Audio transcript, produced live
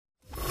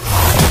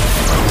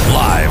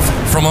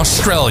from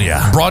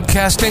Australia,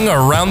 broadcasting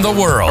around the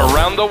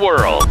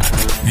world.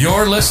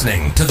 You're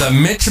listening to The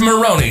Mitch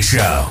Moroney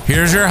Show.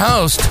 Here's your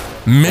host,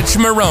 Mitch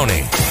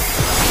Moroney.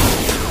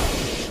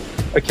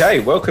 Okay,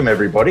 welcome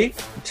everybody.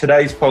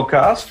 Today's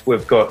podcast,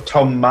 we've got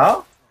Tom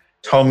Maher.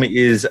 Tom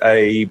is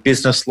a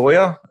business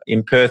lawyer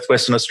in Perth,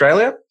 Western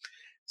Australia.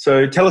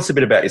 So tell us a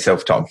bit about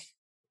yourself, Tom.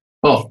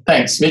 Well,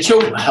 thanks,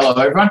 Mitchell. Hello,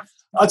 everyone.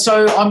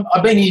 So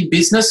I've been in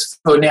business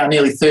for now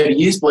nearly 30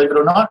 years, believe it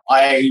or not.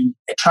 I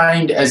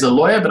trained as a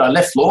lawyer, but I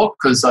left law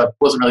because I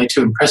wasn't really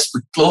too impressed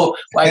with law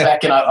way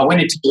back. And I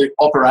went into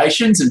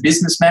operations and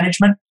business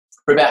management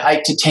for about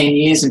 8 to 10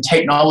 years, and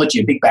technology,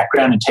 a big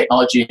background in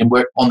technology, and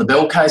worked on the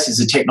Bell case as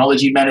a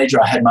technology manager.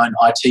 I had my own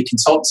IT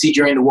consultancy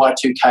during the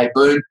Y2K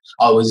boom.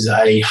 I was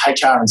a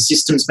HR and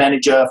systems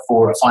manager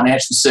for a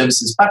financial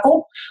services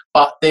platform.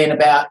 But then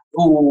about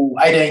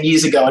 18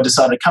 years ago, I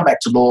decided to come back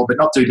to law, but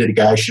not do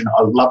litigation.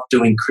 I love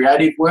doing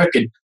creative work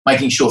and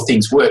making sure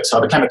things work. So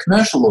I became a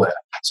commercial lawyer.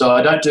 So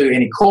I don't do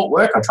any court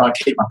work. I try and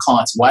keep my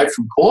clients away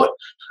from court,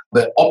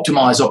 but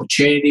optimize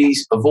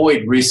opportunities,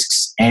 avoid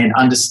risks, and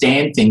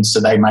understand things so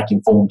they make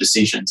informed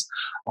decisions.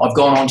 I've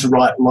gone on to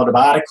write a lot of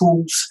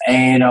articles,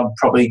 and I'm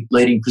probably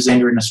leading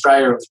presenter in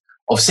Australia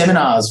of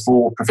seminars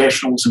for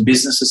professionals and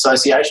business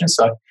associations.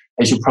 So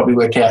as you'll probably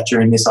work out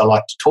during this, I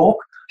like to talk,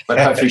 but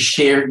hopefully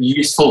share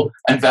useful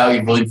and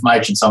valuable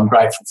information. So I'm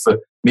grateful for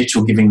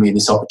Mitchell giving me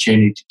this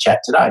opportunity to chat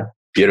today.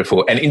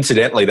 Beautiful. And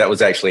incidentally, that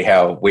was actually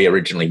how we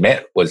originally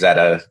met, was at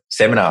a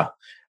seminar.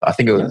 I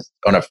think it was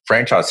on a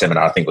franchise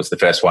seminar. I think was the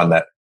first one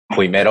that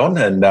we met on.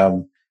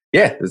 And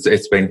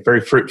it's been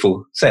very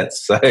fruitful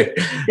since. So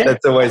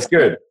That's always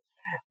good.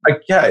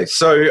 Okay.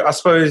 So I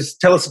suppose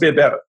tell us a bit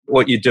about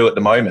what you do at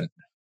the moment.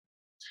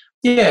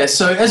 Yeah,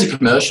 so as a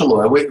commercial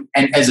lawyer,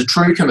 and as a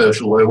true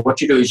commercial lawyer,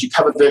 what you do is you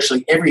cover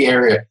virtually every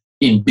area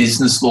in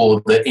business law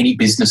that any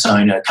business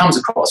owner comes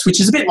across, which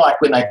is a bit like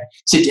when they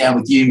sit down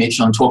with you,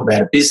 Mitchell, and talk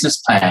about a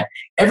business plan.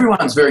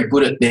 Everyone's very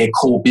good at their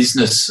core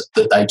business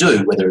that they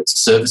do, whether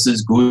it's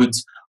services,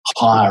 goods,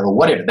 hire, or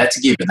whatever. That's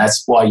a given.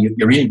 That's why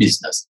you're in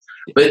business.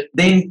 But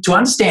then to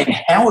understand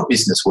how a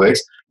business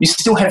works, you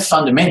still have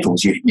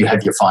fundamentals. You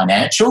have your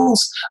financials,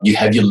 you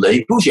have your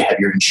legals, you have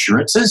your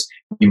insurances,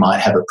 you might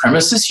have a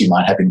premises, you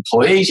might have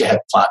employees, you have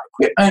plant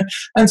equipment,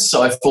 and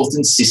so forth,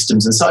 and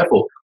systems and so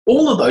forth.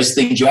 All of those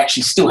things you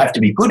actually still have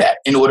to be good at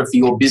in order for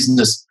your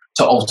business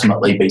to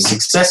ultimately be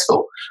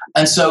successful.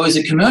 And so as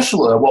a commercial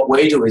lawyer, what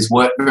we do is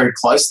work very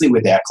closely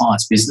with our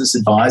clients' business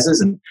advisors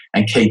and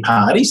key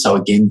parties. So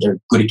again, they're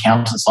good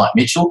accountants like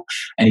Mitchell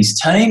and his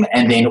team,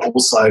 and then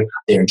also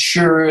their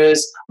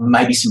insurers,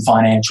 maybe some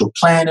financial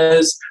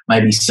planners,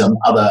 maybe some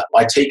other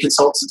IT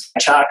consultants,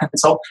 HR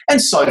consultants, and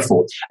so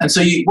forth. And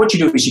so what you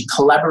do is you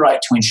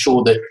collaborate to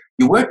ensure that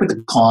you work with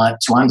the client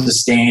to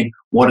understand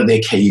what are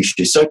their key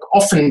issues. So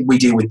often we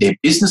deal with their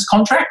business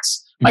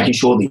contracts, making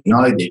sure that you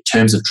know their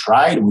terms of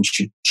trade, and we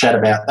should chat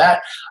about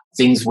that.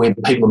 Things where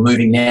people are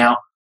moving now,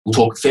 we'll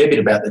talk a fair bit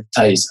about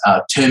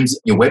that. Terms,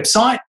 your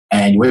website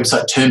and your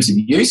website terms of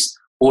use,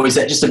 or is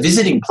that just a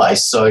visiting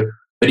place? So,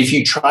 but if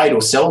you trade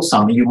or sell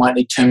something, you might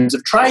need terms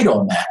of trade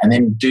on that. And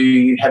then do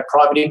you have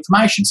private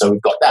information? So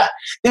we've got that.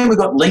 Then we've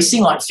got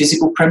leasing, like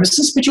physical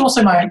premises, but you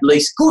also may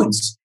lease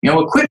goods,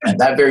 equipment.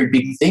 They're very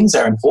big things.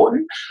 They're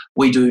important.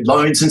 We do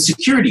loans and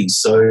securities.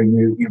 So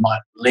you might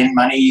lend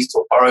monies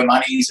or borrow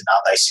monies, and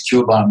are they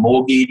secured by a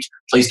mortgage?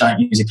 Please don't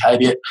use a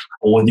caveat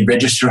or the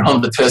register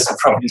on the Personal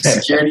Property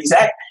Securities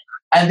Act.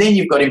 And then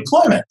you've got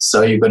employment.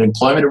 So you've got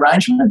employment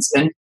arrangements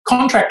and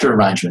contractor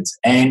arrangements.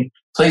 And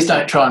please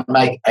don't try and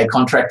make a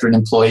contractor an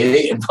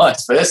employee and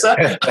vice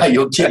versa.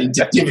 You'll get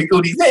into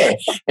difficulties there.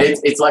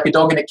 It's like a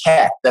dog and a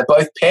cat. They're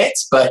both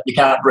pets, but you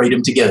can't breed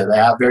them together. They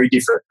are very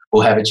different.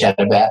 We'll have a chat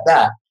about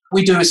that.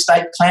 We do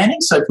estate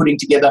planning, so putting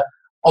together,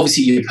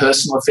 obviously, your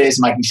personal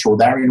affairs, making sure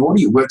they're in order.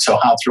 You work so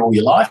hard through all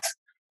your life.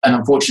 An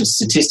unfortunate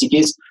statistic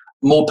is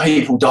more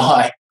people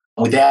die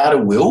without a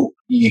will.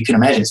 You can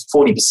imagine it's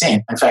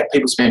 40%. In fact,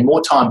 people spend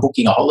more time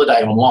booking a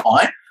holiday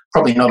online,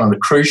 probably not on a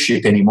cruise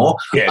ship anymore.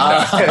 Yeah,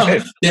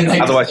 no.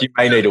 Otherwise, you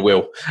may need a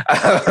will.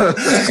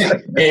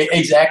 Yeah,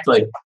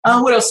 exactly.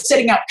 What else?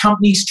 Setting up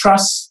companies,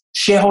 trusts,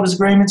 shareholders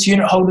agreements,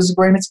 unit holders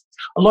agreements,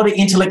 a lot of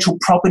intellectual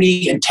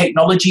property and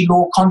technology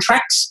law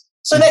contracts.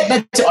 So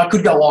that I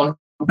could go on,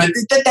 but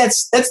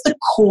that's the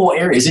core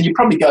areas. And you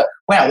probably go,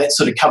 wow, that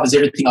sort of covers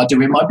everything I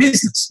do in my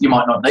business. You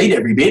might not need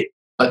every bit,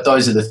 but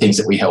those are the things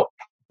that we help.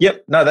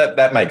 Yep. No,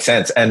 that makes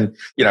sense. And,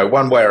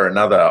 one way or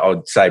another, I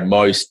would say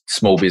most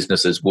small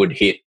businesses would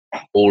hit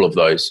all of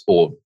those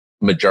or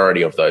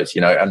majority of those,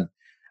 and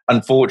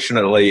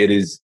unfortunately it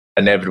is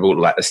inevitable,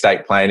 like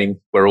estate planning,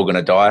 we're all going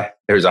to die.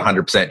 There is a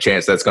 100%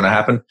 chance that's going to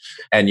happen.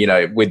 And,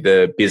 with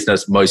the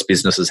business, most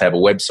businesses have a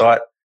website.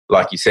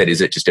 Like you said,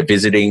 is it just a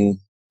visiting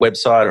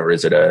website or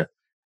is it a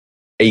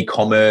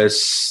e-commerce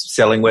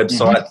selling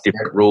website,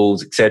 different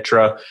rules,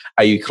 etc.?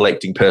 Are you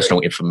collecting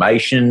personal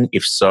information?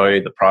 If so,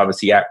 the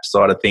Privacy Act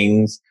side of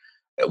things.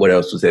 What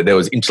else was there? There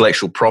was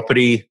intellectual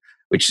property,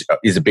 which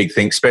is a big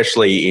thing,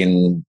 especially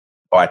in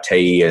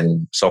IT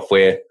and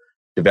software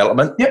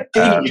development. Yep,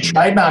 even your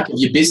trademark of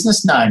your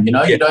business name. You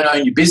know, you don't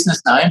own your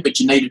business name, but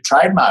you need a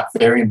trademark.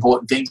 Very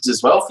important things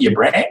as well for your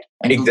brand.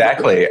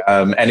 Exactly.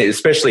 And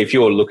especially if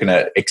you're looking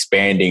at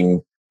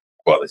expanding,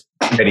 well, there's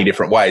many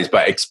different ways,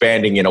 but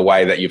expanding in a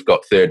way that you've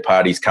got third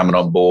parties coming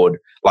on board,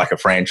 like a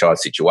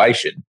franchise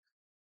situation,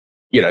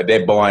 you know,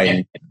 they're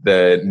buying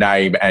the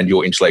name and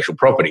your intellectual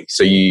property.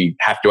 So you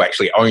have to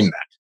actually own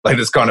that. Like,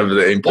 that's kind of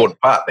the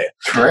important part there.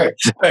 Correct.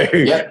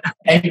 So,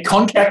 and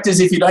contractors,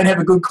 if you don't have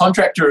a good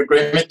contractor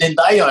agreement, then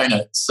they own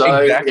it. So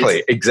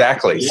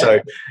exactly. Yeah.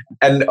 So,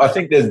 and I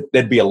think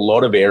there'd be a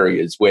lot of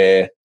areas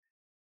where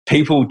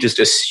people just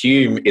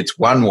assume it's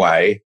one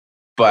way,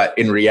 but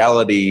in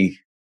reality,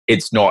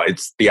 it's not.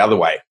 It's the other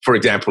way. For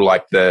example,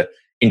 like the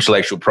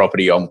intellectual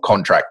property on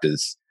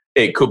contractors.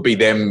 It could be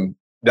them,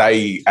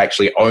 they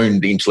actually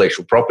own the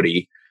intellectual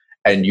property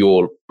and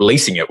you're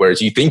leasing it,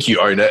 whereas you think you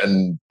own it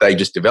and they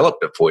just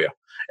developed it for you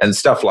and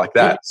stuff like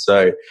that.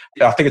 So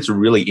I think it's a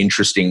really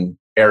interesting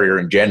area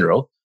in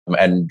general,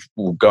 and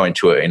we'll go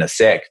into it in a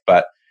sec.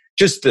 But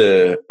just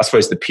I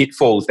suppose the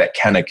pitfalls that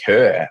can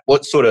occur,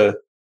 what sort of,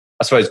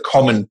 I suppose,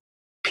 common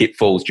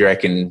pitfalls do you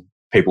reckon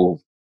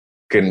people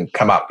can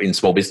come up in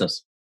small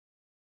business?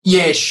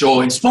 Yeah,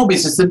 sure. In small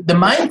business, the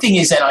main thing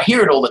is, and I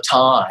hear it all the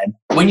time,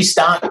 when you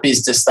start a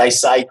business, they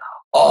say,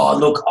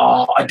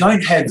 I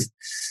don't have,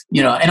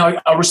 you know, and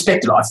I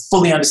respect it. I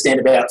fully understand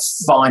about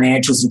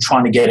financials and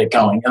trying to get it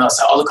going. And I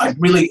say, I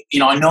really, you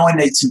know, I know I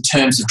need some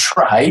terms of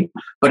trade,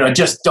 but I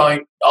just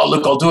don't,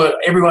 I'll do it.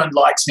 Everyone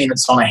likes me and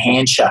it's on a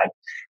handshake.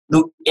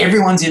 Look,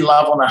 everyone's in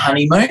love on a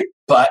honeymoon,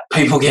 but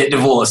people get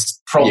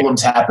divorced.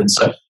 Problems happen.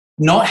 So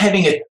not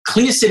having a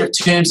clear set of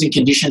terms and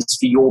conditions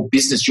for your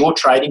business, your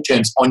trading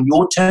terms on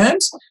your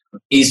terms,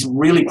 is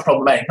really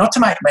problematic. Not to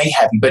make me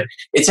happy, but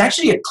it's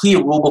actually a clear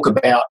rule book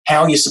about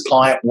how you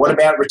supply it. What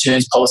about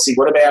returns policy?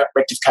 What about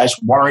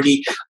rectification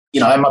warranty?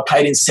 You know, am I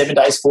paid in 7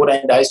 days,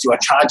 14 days? Do I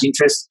charge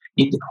interest?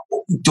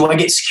 Do I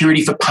get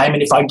security for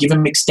payment if I give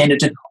them extended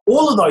term?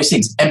 All of those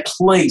things. And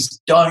please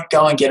don't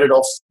go and get it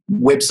off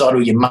website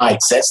or your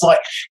mates. That's like,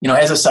 you know,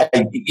 as I say,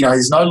 you know,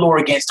 there's no law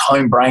against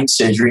home brain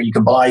surgery. You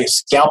can buy a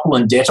scalpel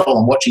and Dettol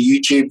and watch a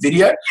YouTube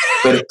video,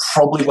 but it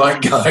probably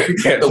won't go.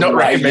 Not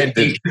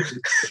recommended.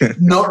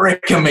 Not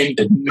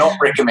recommended. Not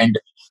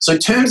recommended. So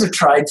terms of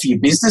trade for your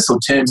business or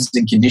terms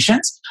and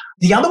conditions.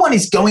 The other one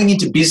is going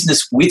into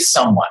business with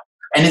someone.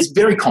 And it's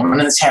very common,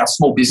 and it's how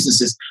small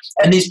businesses,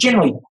 and there's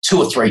generally 2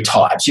 or 3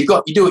 types. You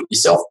do it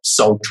yourself,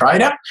 sole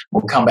trader.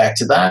 We'll come back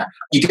to that.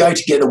 You go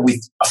together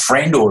with a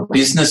friend or a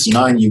business, you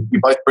know, and you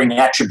both bring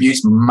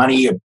attributes,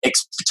 money,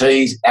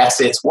 expertise,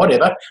 assets,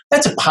 whatever.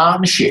 That's a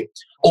partnership.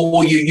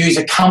 Or you use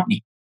a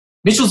company.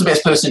 Mitchell's the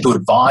best person to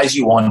advise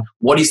you on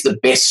what is the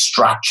best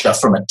structure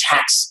from a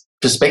tax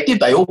perspective.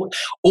 They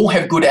all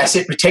have good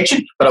asset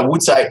protection, but I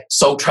would say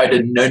sole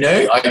trader,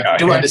 no. I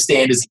do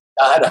understand as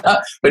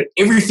data, but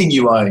everything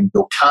you own,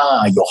 your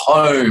car, your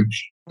home,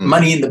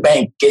 money in the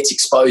bank gets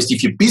exposed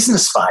if your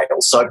business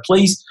fails. So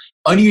please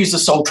only use a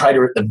sole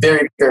trader at the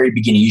very, very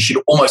beginning. You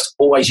should almost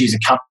always use a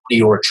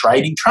company or a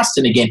trading trust.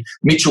 And again,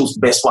 Mitchell's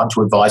the best one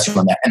to advise you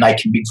on that. And they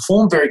can be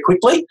formed very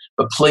quickly,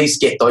 but please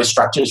get those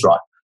structures right.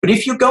 But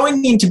if you're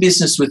going into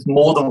business with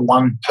more than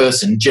one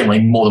person,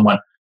 generally more than one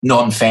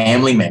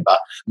non-family member,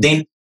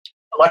 then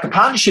like a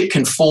partnership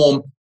can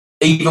form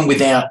even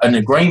without an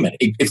agreement.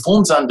 It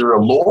forms under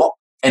a law,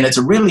 and it's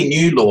a really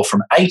new law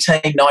from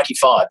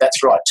 1895.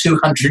 That's right,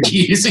 200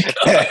 years ago.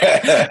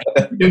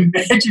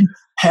 Imagine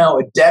how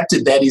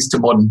adapted that is to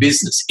modern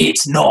business.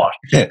 It's not.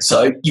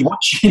 So what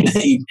you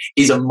need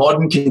is a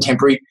modern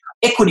contemporary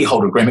equity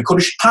holder agreement called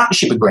a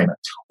partnership agreement.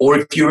 Or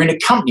if you're in a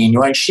company and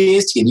you own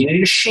shares together, you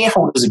need a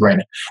shareholders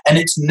agreement. And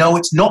it's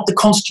not the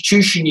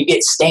constitution you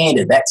get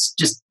standard. That's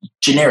just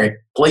generic.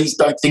 Please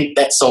don't think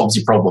that solves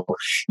your problem.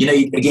 You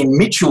need, again,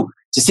 Mitchell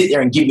to sit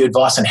there and give you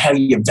advice on how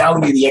you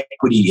value the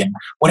equity and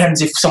what happens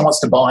if someone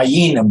wants to buy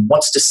in and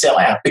wants to sell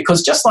out.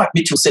 Because just like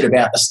Mitchell said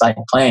about estate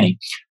planning,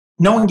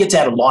 no one gets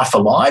out of life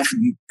alive.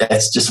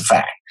 That's just a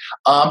fact.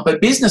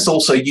 But business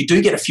also, you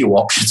do get a few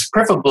options.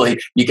 Preferably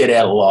you get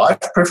out alive,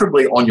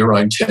 preferably on your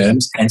own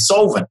terms and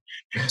solvent.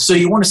 So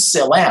you want to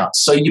sell out.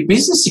 So your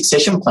business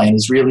succession plan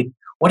is really,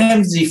 what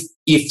happens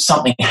if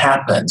something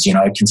happens? You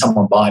know, can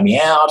someone buy me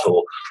out?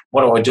 Or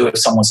what do I do if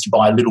someone wants to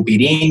buy a little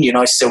bit in, you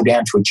know, sell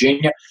down to a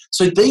junior?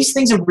 So these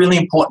things are really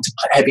important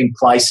to have in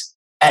place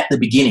at the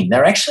beginning.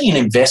 They're actually an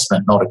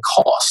investment, not a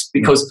cost,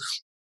 because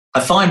I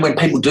find when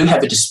people do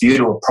have a dispute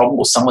or a problem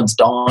or someone's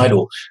died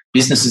or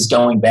business is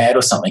going bad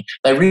or something,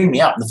 they ring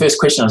me up. And the first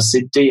question I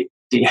said, do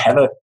you have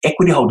an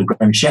equity holder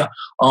agreement? Yeah.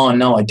 Oh,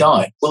 no, I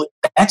don't. Well,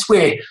 that's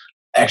where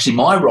actually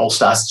my role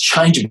starts to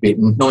change a bit.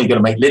 And normally you've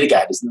got to meet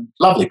litigators, and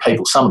lovely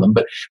people, some of them,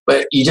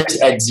 but you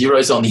just add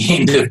zeros on the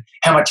end of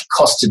how much it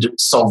costs to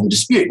solve the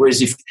dispute.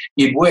 Whereas if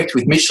you'd worked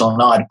with Mitchell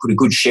and I to put a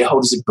good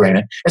shareholders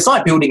agreement, it's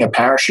like building a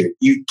parachute.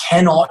 You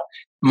cannot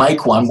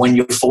make one when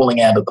you're falling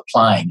out of the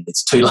plane.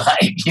 It's too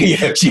late.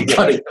 You've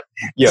got to.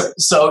 Yeah.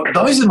 So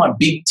those are my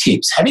big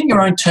tips. Having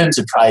your own terms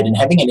of trade and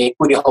having an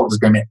equity holders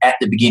agreement at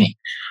the beginning.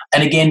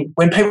 And again,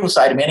 when people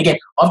say to me, and again,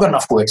 I've got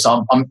enough work,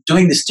 so I'm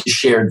doing this to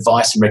share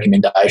advice and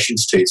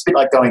recommendations too. It's a bit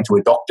like going to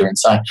a doctor and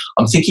saying,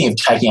 I'm thinking of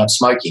taking up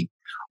smoking.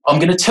 I'm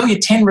going to tell you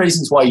 10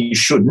 reasons why you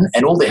shouldn't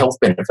and all the health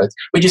benefits,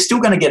 but you're still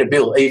going to get a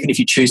bill even if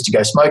you choose to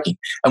go smoking.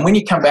 And when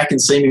you come back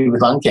and see me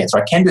with lung cancer,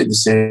 I can do the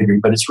surgery,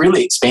 but it's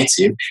really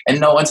expensive and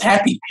no one's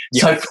happy.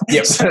 Yep.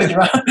 So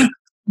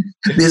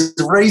there's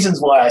reasons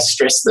why I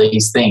stress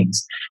these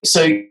things.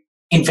 So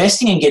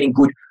investing and getting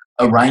good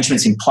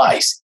arrangements in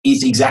place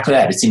is exactly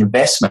that. It's an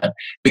investment,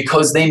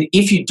 because then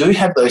if you do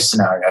have those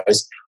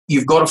scenarios,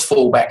 you've got to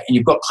fall back and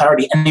you've got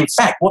clarity. And in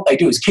fact, what they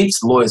do is keeps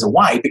the lawyers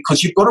away,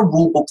 because you've got a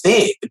rule book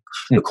there.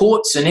 The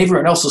courts and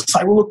everyone else will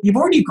say, well, look, you've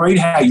already agreed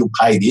how you'll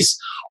pay this,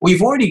 or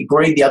you've already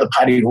agreed the other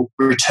party will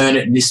return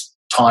it in this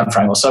time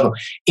frame or so.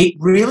 It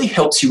really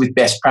helps you with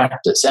best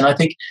practice. And I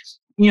think,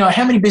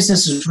 how many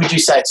businesses would you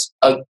say it's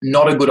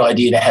not a good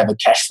idea to have a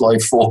cash flow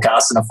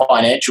forecast and a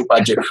financial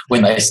budget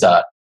when they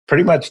start?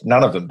 Pretty much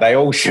none of them. They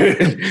all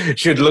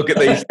should look at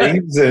these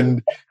things.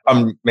 And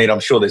I'm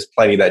sure there's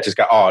plenty that just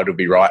go, it'll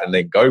be right, and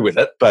then go with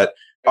it. But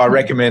I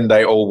recommend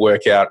they all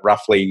work out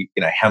roughly,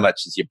 how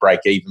much is your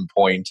break-even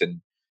point, and,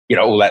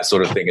 all that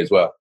sort of thing as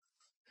well.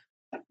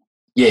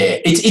 Yeah,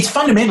 it's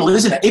fundamental,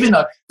 isn't it? Even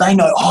though they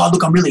know,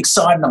 look, I'm really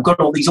excited and I've got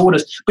all these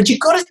orders, but you've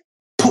got to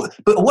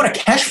but what a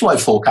cash flow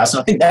forecast,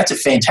 and I think that's a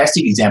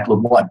fantastic example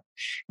of what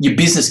your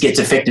business gets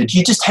affected.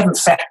 You just haven't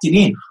factored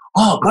in,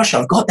 oh gosh,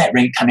 I've got that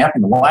rent coming up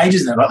in the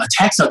wages, and I've got the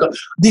tax, and I've got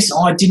this,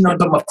 I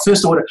got my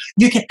first order.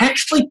 You can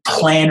actually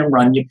plan and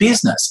run your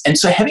business. And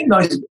so having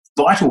those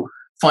vital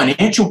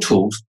financial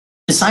tools,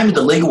 the same with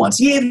the legal ones.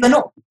 Yeah, they're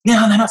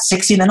not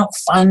sexy, they're not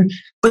fun,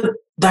 but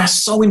they're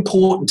so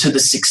important to the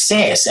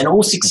success. And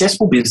all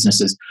successful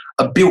businesses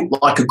are built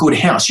like a good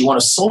house. You want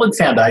a solid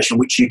foundation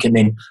which you can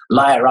then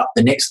layer up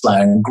the next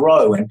layer and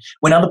grow. And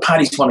when other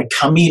parties want to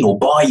come in or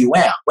buy you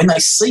out, when they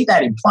see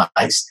that in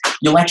place,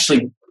 you'll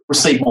actually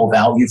receive more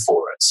value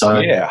for it. So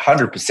yeah,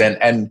 100%.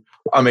 And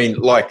I mean,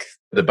 like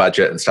the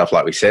budget and stuff,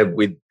 like we said,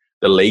 with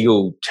the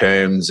legal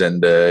terms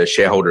and the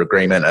shareholder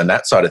agreement and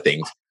that side of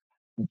things,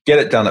 get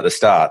it done at the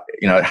start.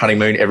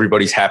 Honeymoon,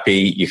 everybody's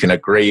happy. You can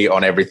agree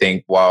on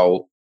everything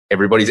while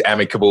everybody's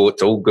amicable.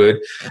 It's all good.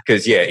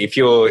 Because, if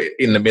you're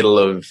in the middle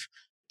of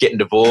getting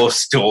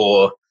divorced,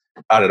 or,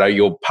 I don't know,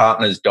 your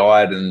partner's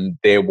died and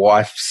their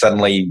wife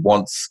suddenly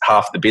wants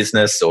half the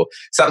business or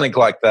something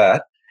like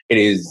that, it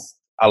is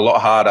a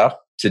lot harder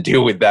to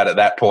deal with that at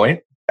that point,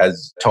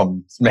 as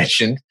Tom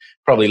mentioned,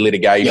 probably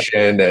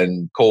litigation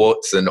and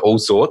courts and all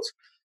sorts.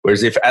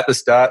 Whereas if at the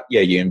start,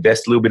 you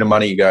invest a little bit of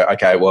money, you go,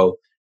 okay, well,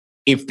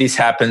 if this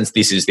happens,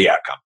 this is the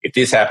outcome. If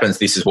this happens,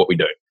 this is what we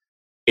do.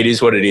 It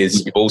is what it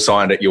is. You've all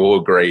signed it. You all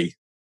agree.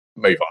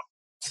 Move on.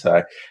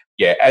 So,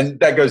 and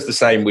that goes the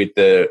same with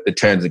the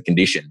terms and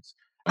conditions,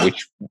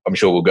 which I'm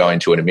sure we'll go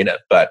into in a minute.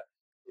 But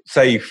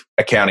say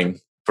accounting,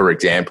 for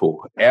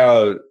example,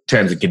 our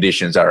terms and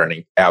conditions are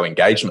our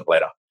engagement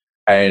letter.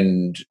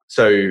 And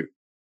so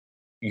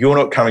you're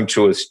not coming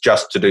to us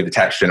just to do the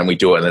tax return and we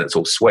do it and then it's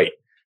all sweet,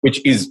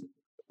 which is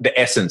the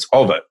essence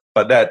of it.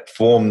 But that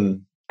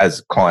form,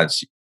 as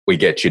clients we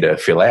get you to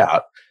fill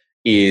out,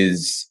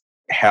 is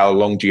how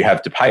long do you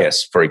have to pay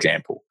us, for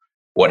example?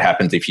 What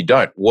happens if you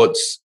don't?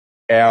 What's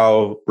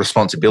our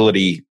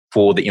responsibility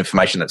for the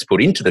information that's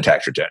put into the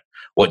tax return?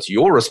 What's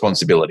your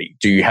responsibility?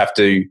 Do you have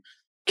to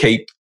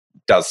keep,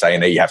 does say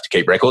in there you have to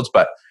keep records,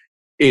 but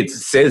it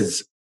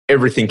says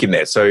everything in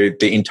there. So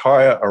the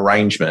entire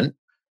arrangement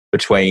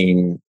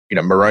between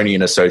Moroney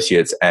and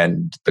Associates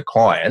and the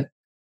client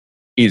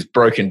is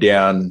broken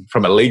down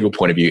from a legal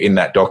point of view in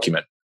that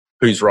document.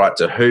 Who's right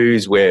to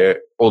who's, where,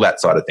 all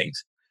that side of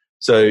things.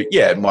 So,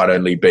 it might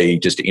only be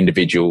just an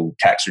individual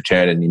tax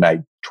return and you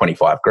made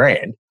 25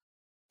 grand,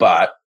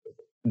 but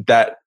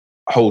that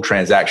whole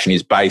transaction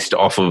is based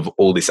off of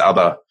all this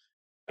other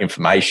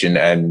information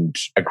and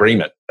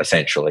agreement,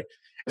 essentially,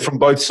 from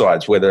both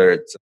sides, whether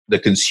it's the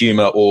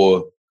consumer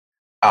or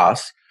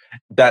us.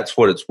 That's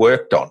what it's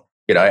worked on,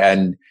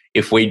 and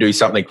if we do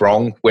something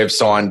wrong, we've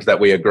signed that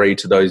we agree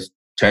to those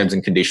terms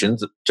and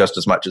conditions just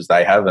as much as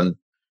they have, and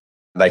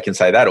they can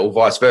say that, or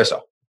vice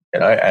versa,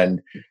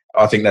 and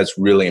I think that's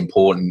really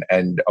important.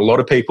 And a lot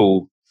of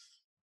people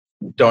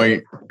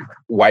don't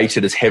weight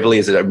it as heavily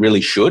as it really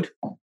should,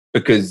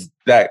 because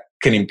that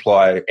can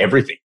imply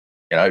everything.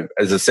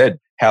 As I said,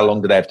 how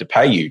long do they have to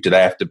pay you? Do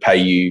they have to pay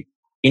you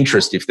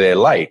interest if they're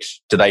late?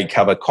 Do they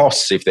cover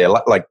costs if they're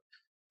like,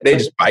 they're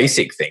just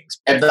basic things.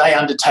 Have they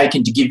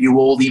undertaken to give you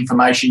all the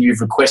information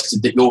you've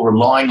requested that you're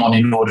relying on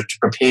in order to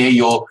prepare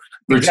your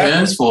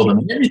returns for them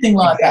and everything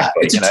like that?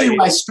 It's a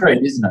two-way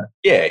street, isn't it?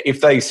 Yeah,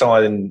 if they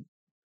sign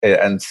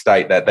and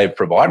state that they've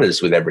provided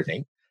us with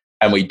everything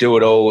and we do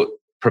it all,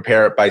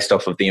 prepare it based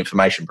off of the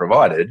information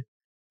provided,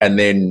 and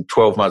then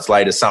 12 months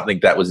later something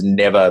that was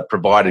never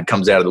provided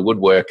comes out of the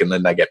woodwork and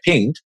then they get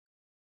pinged,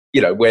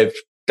 we've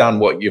done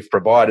what you've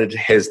provided,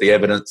 here's the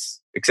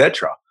evidence,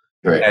 etc.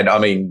 Right. And I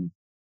mean,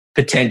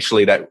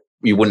 potentially that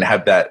you wouldn't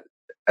have that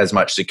as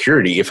much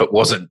security if it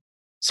wasn't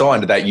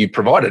signed that you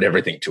provided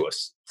everything to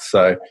us.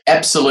 So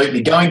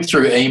absolutely, going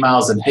through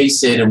emails and he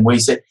said and we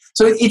said.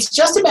 So it's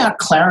just about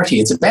clarity.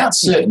 It's about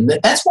certain.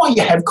 That's why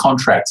you have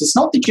contracts. It's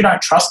not that you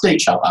don't trust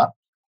each other.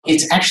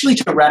 It's actually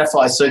to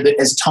ratify so that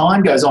as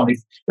time goes on,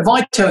 if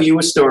I tell you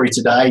a story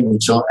today,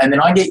 Mitchell, and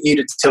then I get you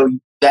to tell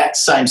that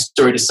same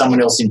story to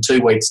someone else in 2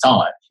 weeks'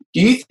 time,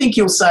 do you think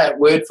you'll say it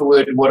word for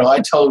word what I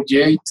told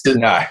you?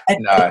 No.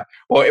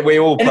 Well, we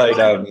all played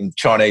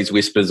Chinese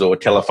whispers or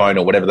telephone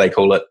or whatever they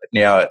call it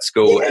now at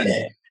school. Yeah.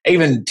 And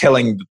even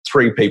telling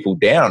 3 people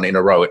down in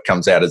a row, it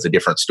comes out as a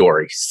different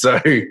story. So,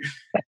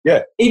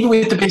 yeah. Even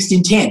with the best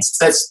intents,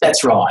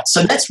 that's right.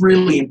 So that's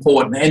really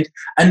important.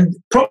 And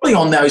probably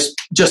on those,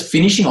 just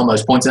finishing on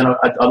those points, and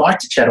I'd like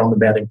to chat on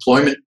about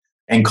employment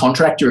and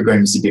contractor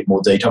agreements a bit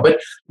more detail, but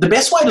the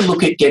best way to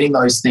look at getting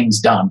those things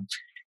done,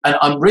 and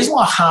the reason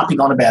why I'm harping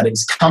on about it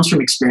comes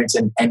from experience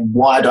and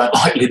why I don't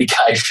like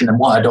litigation and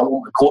why I don't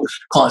want the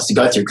clients to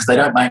go through, because they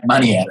don't make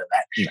money out of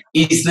that,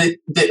 is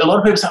that a lot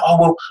of people say, oh,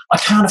 well, I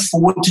can't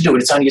afford to do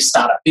it. It's only a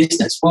startup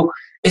business. Well,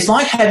 it's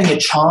like having a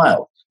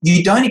child.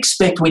 You don't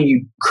expect when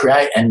you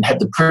create and have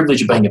the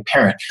privilege of being a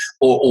parent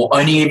or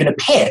owning even a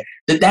pet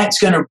that's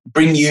going to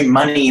bring you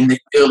money in the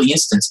early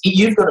instance.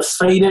 You've got to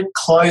feed it,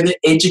 clothe it,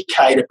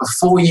 educate it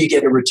before you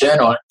get a return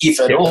on it, if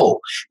at all.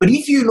 But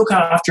if you look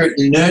after it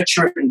and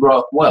nurture it and grow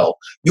it well,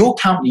 your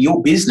company,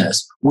 your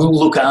business will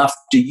look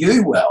after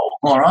you well,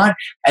 all right?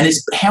 And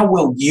it's how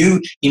well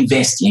you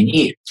invest in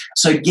it.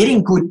 So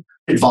getting good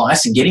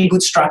advice and getting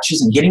good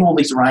structures and getting all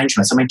these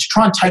arrangements, I mean, to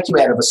try and take you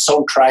out of a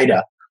sole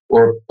trader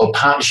or a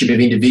partnership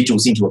of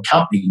individuals into a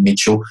company,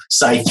 Mitchell,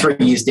 say 3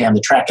 years down the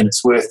track and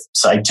it's worth,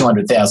 say,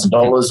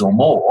 $200,000 or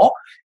more,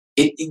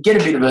 you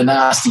get a bit of a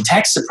nasty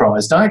tax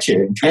surprise, don't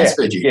you, in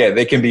transfer duty? Yeah,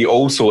 there can be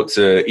all sorts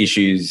of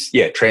issues.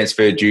 Yeah,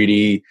 transfer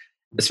duty,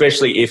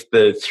 especially if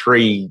the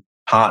 3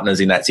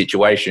 partners in that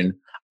situation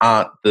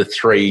aren't the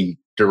 3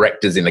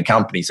 directors in the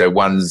company. So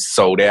one's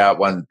sold out,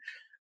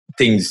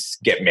 things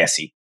get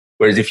messy.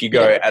 Whereas if you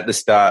go at the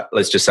start,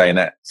 let's just say in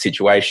that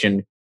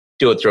situation,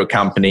 do it through a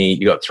company,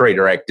 you got 3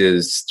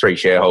 directors, 3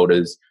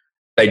 shareholders,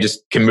 they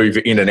just can move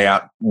in and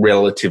out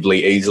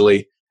relatively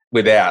easily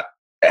without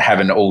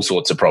having all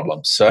sorts of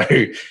problems. So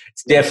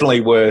it's definitely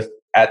worth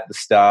at the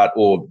start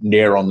or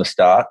near on the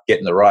start,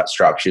 getting the right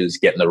structures,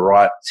 getting the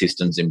right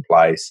systems in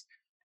place,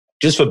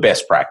 just for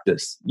best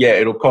practice. Yeah,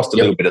 it'll cost a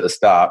little bit at the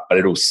start, but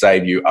it'll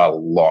save you a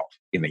lot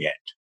in the end.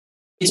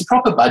 It's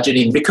proper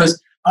budgeting,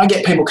 because I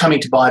get people coming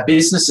to buy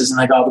businesses and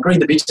they go, I've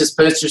agreed the business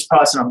purchase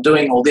price and I'm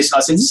doing all this. And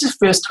I said, this is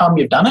the first time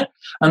you've done it?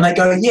 And they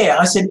go, yeah.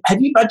 I said,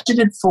 have you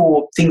budgeted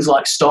for things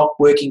like stock,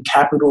 working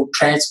capital,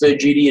 transfer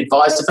duty,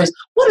 advisor fees?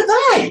 What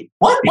are they?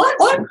 What?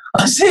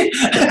 I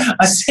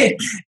said,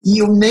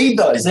 you'll need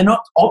those. They're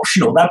not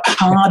optional. They're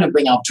part of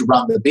being able to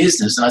run the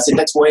business. And I said,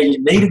 that's where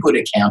you need a good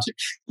accountant.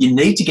 You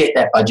need to get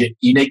that budget.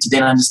 You need to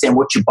then understand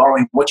what you're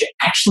borrowing, what you're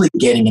actually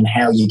getting and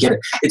how you get it.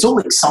 It's all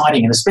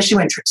exciting. And especially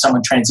when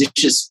someone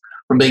transitions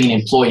from being an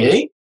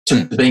employee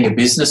to being a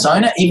business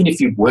owner, even if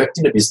you've worked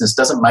in a business,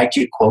 doesn't make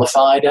you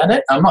qualified at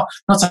it. I'm not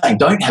saying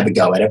don't have a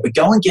go at it, but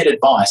go and get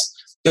advice.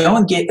 Go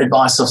and get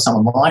advice of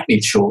someone like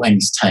Mitchell and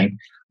his team,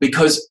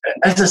 because,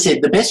 as I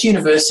said, the best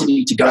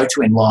university to go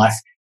to in life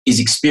is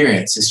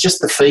experience. It's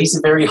just the fees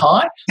are very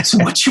high. So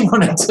what you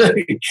want to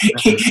do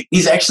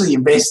is actually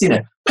invest in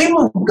it.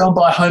 People will go and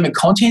buy home and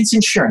contents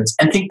insurance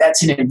and think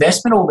that's an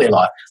investment all their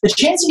life. The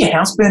chance of your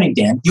house burning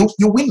down, you'll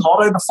win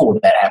lotto before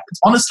that happens.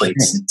 Honestly,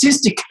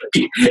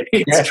 statistically,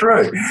 it's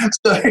true.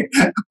 So,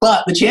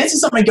 but the chance of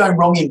something going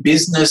wrong in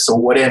business or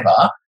whatever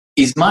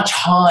is much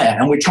higher,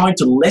 and we're trying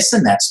to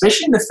lessen that,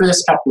 especially in the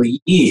first couple of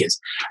years.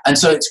 And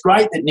so it's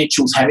great that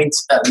Mitchell's having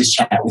this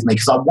chat with me,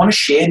 because I want to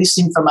share this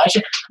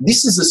information.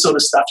 This is the sort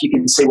of stuff you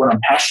can see what I'm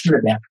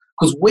passionate about,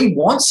 because we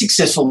want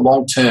successful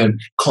long-term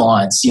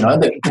clients,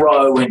 that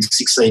grow and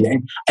succeed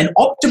and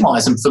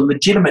optimize them for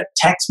legitimate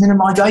tax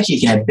minimization.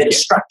 You can have better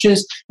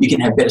structures, you can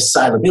have better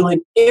salability,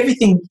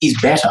 everything is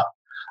better.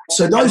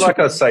 So those, like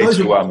I say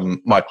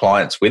to my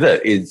clients with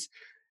it is,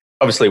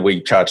 obviously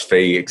we charge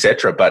fee,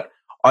 etc., but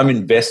I'm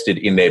invested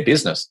in their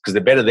business, because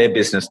the better their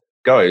business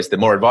goes, the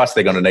more advice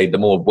they're going to need, the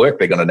more work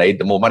they're going to need,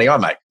 the more money I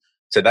make.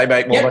 So they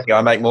make more money,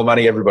 I make more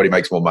money, everybody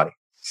makes more money.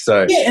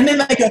 So and then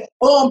they go,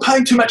 oh, I'm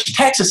paying too much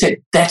tax. I said,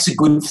 that's a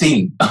good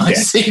thing. I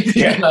see.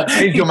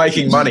 You're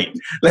making money.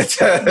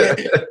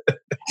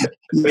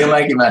 You're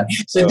making money.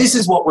 So this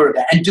is what we're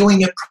about, and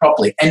doing it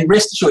properly. And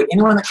rest assured,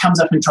 anyone that comes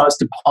up and tries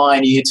to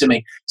pioneer to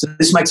me, so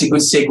this makes a good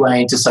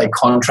segue into, say,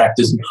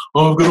 contractors. And,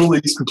 I've got all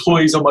these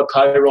employees on my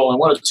payroll. I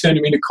want to turn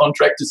them into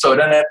contractors so I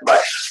don't have to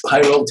pay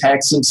payroll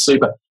tax and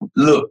super.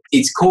 Look,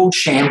 it's called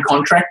sham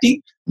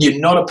contracting. You're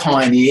not a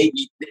pioneer.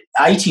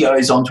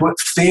 ATO's onto it.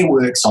 Fair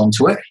Work's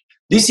onto it.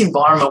 This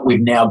environment we've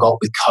now got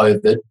with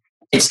COVID,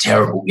 it's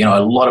terrible. A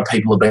lot of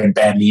people have been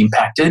badly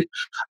impacted,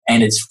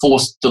 and it's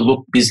forced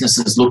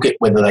businesses look at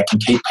whether they can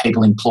keep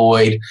people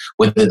employed,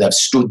 whether they've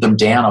stood them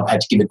down. I've had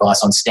to give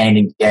advice on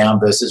standing down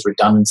versus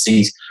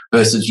redundancies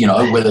versus,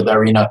 whether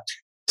they're in a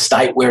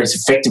state where it's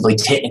effectively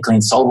technically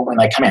insolvent when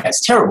they come out.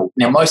 It's terrible.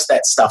 Now, most of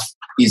that stuff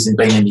isn't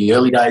been in the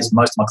early days.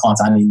 Most of my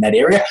clients aren't in that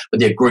area, but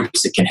there are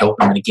groups that can help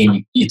them. And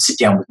again, you'd sit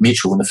down with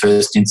Mitchell in the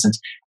first instance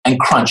and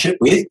crunch it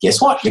with,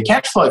 guess what, your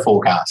cash flow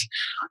forecast,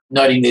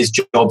 noting there's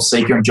Job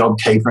Seeker and Job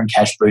Keeper and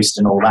Cash Boost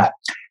and all that.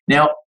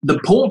 Now, the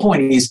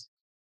point is,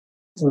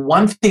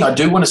 one thing I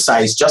do want to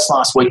say is just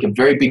last week, a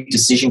very big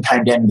decision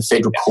came down in the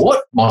federal court,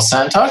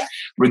 Monsanto,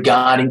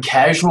 regarding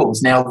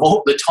casuals. Now,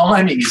 the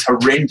timing is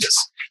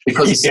horrendous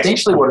because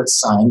essentially what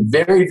it's saying,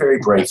 very, very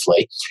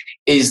briefly,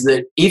 is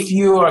that if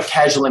you are a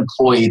casual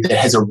employee that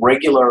has a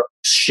regular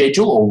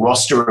schedule or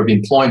roster of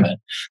employment,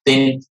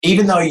 then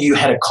even though you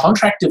had a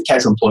contract of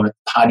casual employment,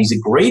 parties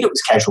agreed it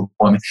was casual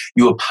employment,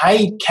 you were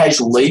paid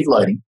casual leave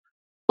loading,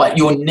 but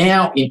you're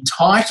now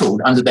entitled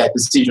under that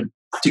decision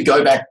to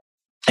go back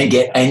and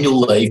get annual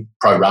leave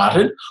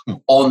prorated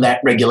on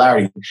that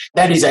regularity.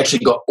 That has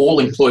actually got all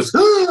employers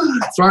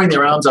throwing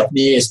their arms up in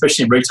the air,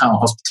 especially in retail and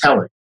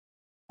hospitality.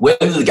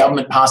 Whether the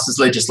government passes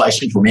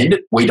legislation to amend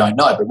it, we don't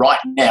know. But right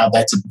now,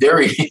 that's a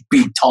very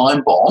big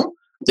time bomb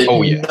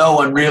that no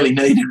one really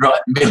needed right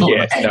in the middle of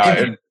the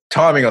pandemic. No,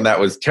 timing on that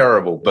was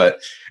terrible,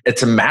 but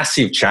it's a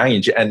massive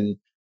change, and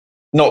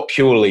not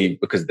purely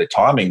because of the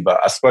timing,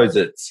 but I suppose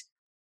it's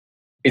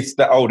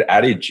the old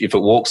adage, if it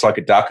walks like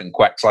a duck and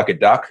quacks like a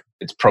duck,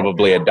 it's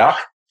probably a duck.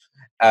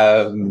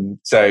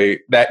 So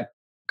that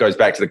goes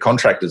back to the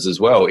contractors as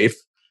well. If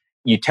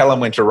you tell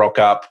them when to rock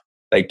up,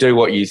 they do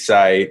what you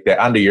say, they're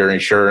under your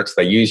insurance,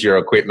 they use your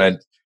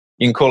equipment,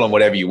 you can call them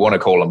whatever you want to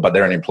call them, but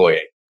they're an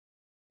employee.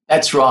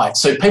 That's right.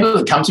 So people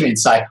that come to me and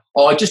say,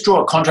 I just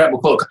draw a contract,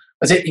 we'll call it.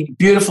 I said,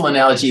 beautiful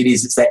analogy it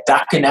is. It's that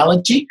duck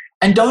analogy.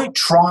 And don't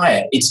try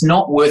it. It's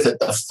not worth it.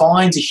 The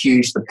fines are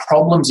huge. The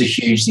problems are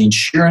huge. The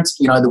insurance,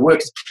 the work.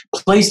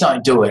 Please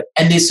don't do it.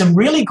 And there's some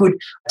really good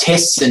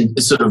tests and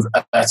sort of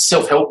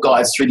self-help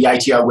guides through the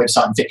ATO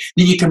website that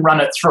you can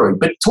run it through.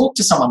 But talk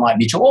to someone like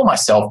Mitchell or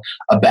myself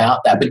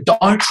about that. But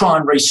don't try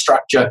and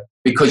restructure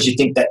because you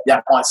think that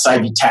might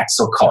save you tax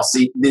or costs.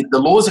 The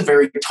laws are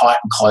very tight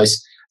and close.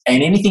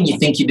 And anything you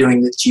think you're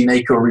doing that's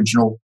unique or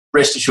original,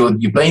 rest assured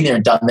you've been there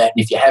and done that.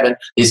 And if you haven't,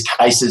 there's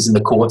cases in the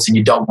courts and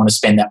you don't want to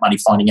spend that money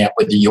finding out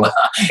whether you are.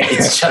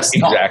 It's just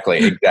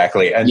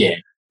Exactly. And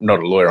I'm not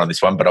a lawyer on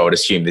this one, but I would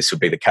assume this would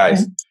be the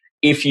case. Mm-hmm.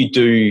 If you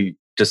do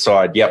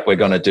decide, yep, we're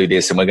going to do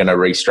this and we're going to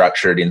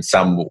restructure it in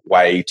some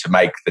way to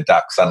make the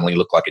duck suddenly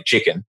look like a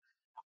chicken,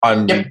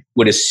 I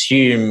would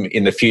assume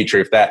in the future,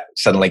 if that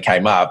suddenly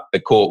came up, the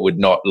court would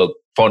not look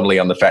fondly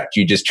on the fact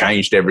you just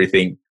changed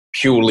everything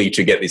purely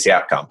to get this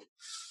outcome.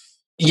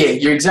 Yeah,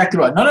 you're exactly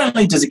right. Not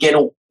only does it get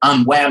all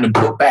unwound and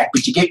put back,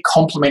 but you get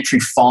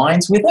complimentary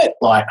fines with it,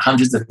 like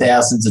hundreds of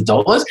thousands of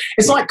dollars.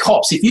 It's like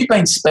cops. If you've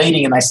been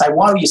speeding and they say,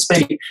 why were you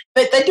speeding?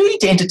 They do it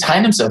to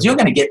entertain themselves. You're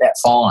going to get that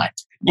fine.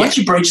 Once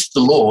you breach the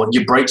law,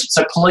 you breach it.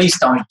 So please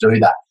don't do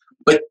that.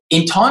 But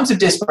in times of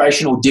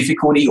desperation or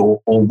difficulty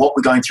or what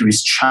we're going through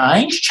is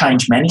change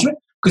management,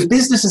 because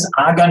businesses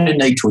are going to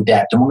need to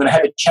adapt. And we're going to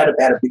have a chat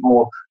about a bit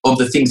more of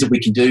the things that we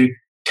can do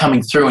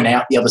coming through and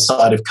out the other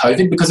side of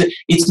COVID, because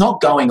it's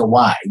not going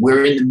away.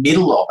 We're in the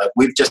middle of it.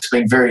 We've just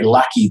been very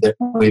lucky that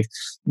we've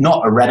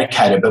not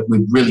eradicated, but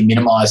we've really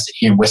minimised it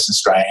here in Western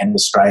Australia and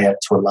Australia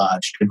to a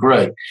large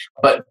degree.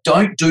 But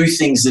don't do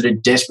things that are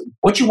desperate.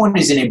 What you want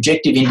is an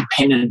objective,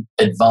 independent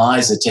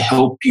advisor to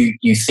help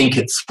you think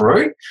it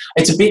through.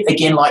 It's a bit,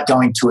 again, like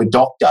going to a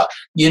doctor.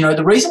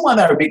 The reason why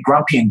they're a bit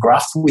grumpy and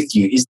gruff with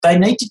you is they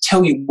need to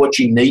tell you what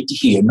you need to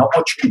hear, not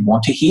what you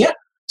want to hear.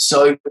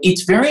 So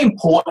it's very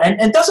important,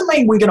 and it doesn't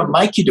mean we're going to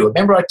make you do it.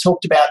 Remember I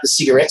talked about the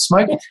cigarette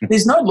smoking?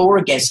 There's no law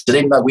against it,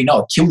 even though we know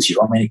it kills you.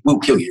 I mean, it will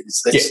kill you.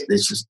 That's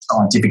just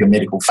scientific and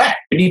medical fact.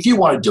 But if you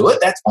want to do it,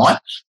 that's fine. A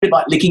bit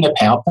like licking a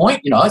PowerPoint,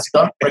 I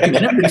don't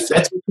recommend it, but if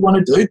that's what you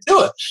want to do it.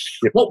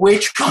 Yep. What we're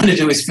trying to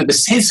do is for the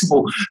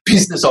sensible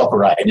business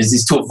operators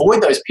is to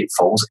avoid those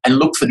pitfalls and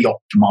look for the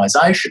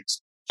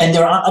optimizations. And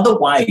there are other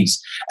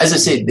ways. As I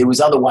said, there was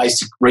other ways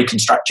to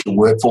reconstruct your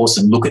workforce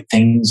and look at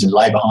things and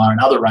labour hire and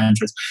other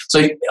arrangements.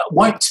 So I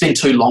won't spend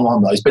too long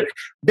on those, but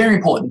very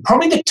important.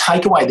 Probably the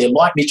takeaway there,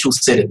 like Mitchell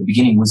said at the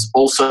beginning, was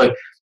also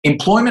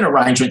employment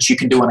arrangements you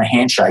can do on a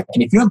handshake.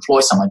 And if you employ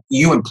someone,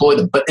 you employ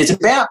them. But there's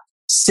about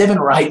 7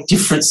 or 8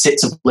 different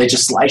sets of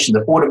legislation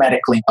that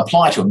automatically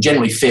apply to them.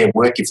 Generally fair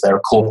work if they're a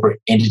corporate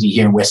entity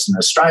here in Western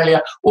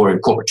Australia or a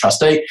corporate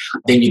trustee.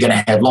 Then you're going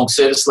to have long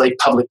service leave,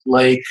 public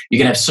leave, you're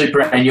going to have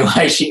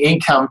superannuation,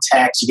 income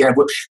tax, you're going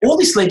to have all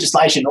this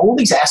legislation, all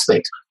these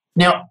aspects.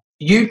 Now,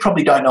 you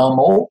probably don't know them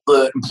all.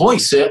 The employee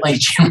certainly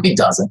generally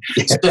doesn't.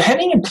 So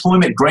having an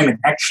employment agreement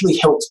actually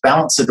helps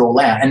balance it all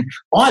out. And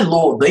by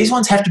law, these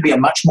ones have to be a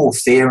much more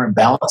fair and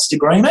balanced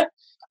agreement.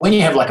 When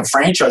you have like a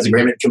franchise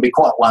agreement, it can be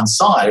quite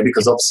one-sided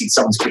because obviously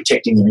someone's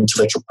protecting their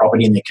intellectual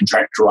property and their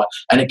contractual right,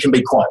 and it can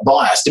be quite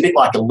biased, a bit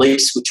like a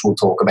lease, which we'll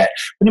talk about.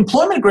 But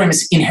employment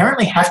agreements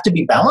inherently have to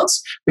be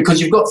balanced because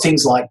you've got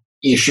things like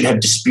you should have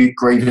dispute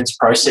grievance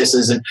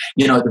processes and,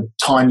 the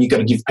time you've got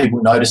to give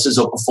people notices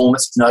or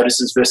performance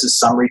notices versus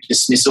summary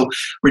dismissal,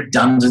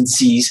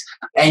 redundancies,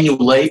 annual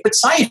leave. But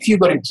say if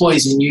you've got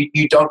employees and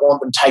you don't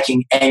want them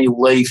taking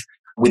annual leave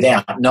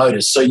without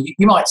notice. So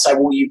you might say,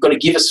 well, you've got to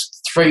give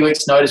us 3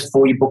 weeks' notice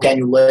before you book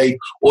annual leave,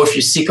 or if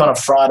you're sick on a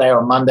Friday or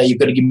a Monday, you've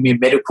got to give me a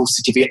medical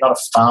certificate, not a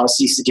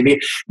pharmacy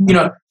certificate. You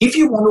know, if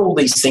you want all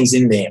these things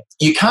in there,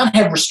 you can't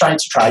have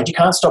restraints of trade, you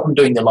can't stop them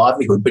doing their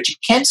livelihood, but you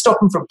can stop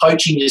them from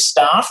poaching your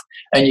staff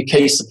and your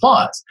key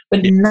suppliers.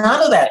 But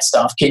none of that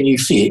stuff can you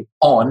fit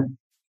on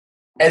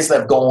as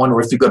they've gone,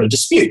 or if you've got a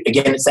dispute.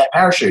 Again, it's that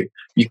parachute.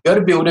 You've got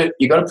to build it,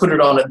 you've got to put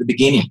it on at the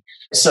beginning.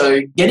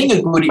 So getting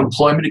a good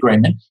employment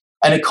agreement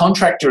and a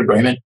contractor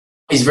agreement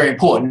is very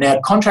important. Now,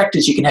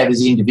 contractors you can have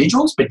as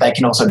individuals, but they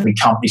can also be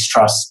companies,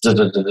 trusts,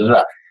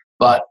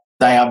 but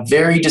they are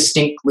very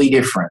distinctly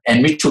different.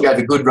 And Mitchell gave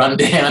a good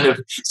rundown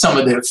of some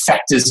of the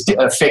factors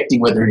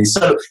affecting whether it is.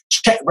 So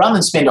rather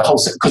than spend a whole,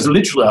 because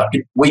literally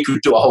we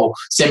could do a whole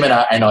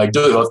seminar, and I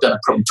do. I've done it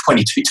probably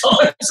 22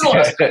 times in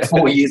the last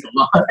 4 years of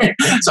mine.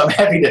 So I'm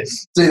happy to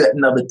do that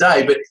another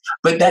day.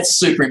 But that's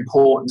super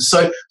important.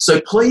 So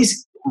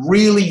please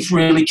really,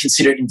 really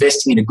consider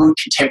investing in a good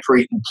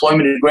contemporary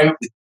employment agreement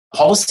with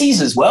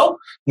policies as well,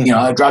 you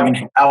know, drug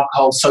and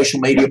alcohol, social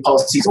media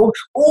policies,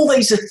 all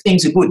these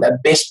things are good. They're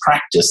best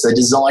practice. They're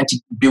designed to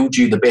build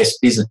you the best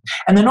business.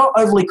 And they're not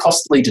overly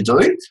costly to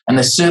do, and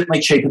they're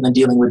certainly cheaper than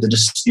dealing with the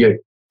dispute.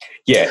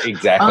 Yeah,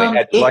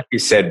 exactly. Like you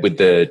said, with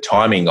the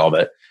timing of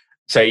it.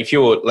 So if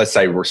you're, let's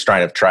say,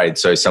 restraint of trade,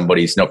 so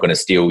somebody's not going to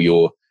steal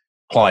your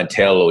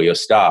clientele or your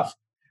staff,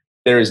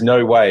 there is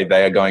no way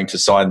they are going to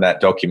sign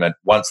that document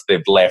once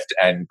they've left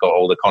and got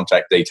all the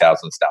contact details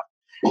and stuff.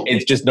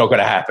 It's just not going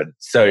to happen.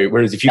 So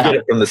whereas if you get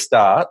it from the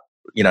start,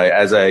 you know,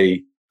 as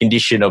a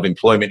condition of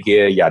employment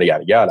here, yada,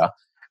 yada, yada,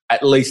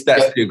 at least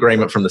that's the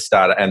agreement from the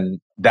start, and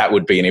that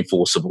would be an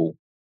enforceable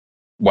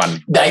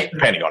one,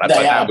 depending on it.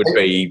 But that would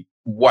be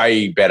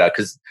way better,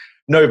 because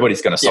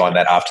nobody's going to sign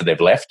that after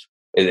they've left.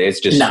 It's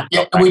just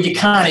well, you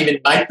can't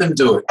even make them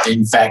do it,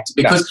 in fact,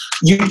 because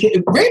a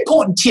very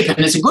important tip,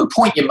 and it's a good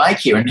point you make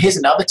here, and here's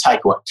another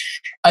takeaway.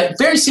 A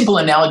very simple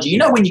analogy. You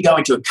know, when you go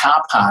into a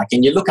car park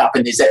and you look up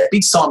and there's that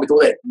big sign with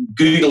all that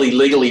googly,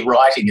 legally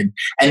writing,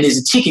 and there's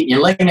a ticket, and you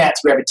lean out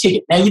to grab a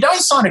ticket. Now, you don't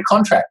sign a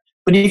contract,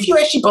 but if you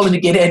actually bother to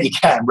get out of your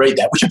car and read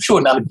that, which I'm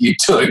sure none of you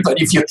do,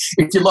 but if you're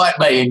like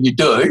me and you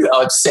do,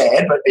 I'm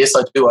sad, but yes,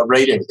 I do, I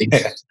read everything,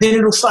 then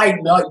it'll say,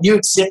 no, you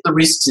accept the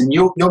risks, and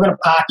you're going to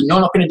park, and you're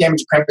not going to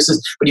damage the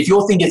premises, but if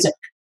your thing gets it,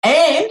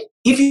 and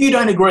if you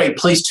don't agree,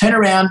 please turn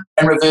around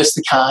and reverse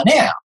the car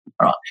now.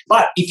 Right?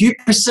 But if you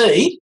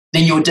proceed,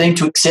 then you're deemed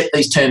to accept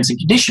these terms and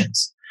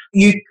conditions.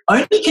 You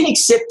only can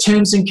accept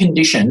terms and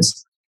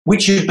conditions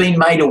which you've been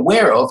made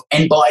aware of,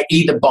 and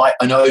either by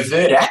an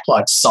overt act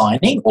like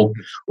signing or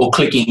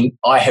clicking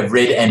I have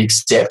read and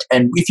accept.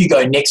 And if you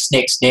go next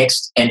and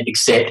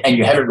accept and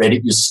you haven't read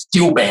it, you're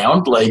still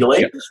bound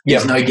legally.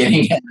 There's no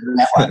getting out of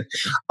that one.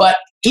 But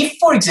if,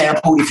 for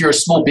example, if you're a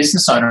small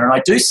business owner, and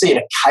I do see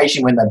it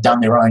occasionally when they've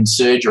done their own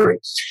surgery,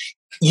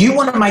 you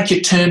want to make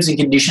your terms and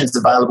conditions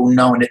available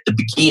known at the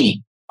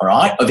beginning, all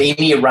right, of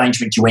any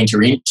arrangement you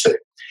enter into.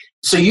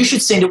 So you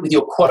should send it with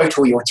your quote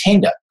or your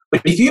tender.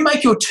 But if you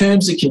make your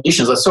terms and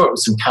conditions, I saw it with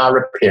some car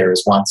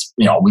repairers once,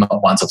 you know,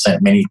 not once, I've seen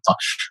it many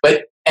times,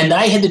 and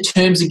they had the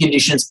terms and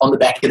conditions on the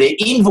back of their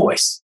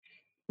invoice.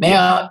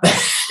 Now,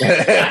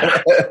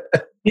 the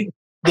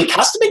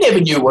customer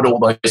never knew what all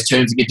those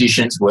terms and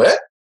conditions were.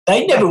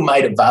 They never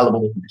made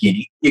available at the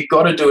beginning. You've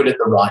got to do it at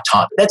the right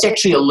time. That's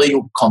actually a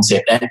legal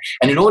concept. And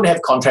in order to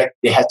have contract,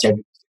 there has to have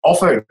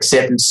offer,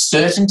 acceptance,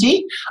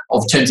 certainty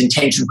of terms,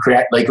 intention,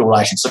 create legal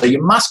relations. So you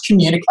must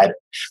communicate it.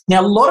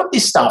 Now, a lot of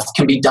this stuff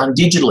can be done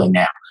digitally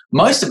now.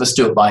 Most of us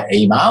do it by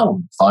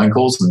email, phone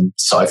calls and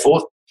so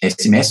forth,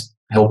 SMS,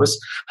 help us.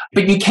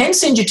 But you can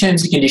send your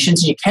terms and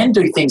conditions, and you can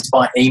do things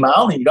by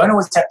email, and you don't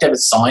always have to have it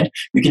signed.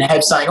 You can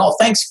have saying, oh,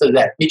 thanks for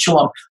that, Mitchell.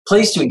 I'm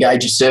pleased to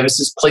engage your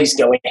services. Please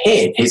go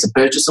ahead. Here's a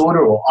purchase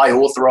order, or I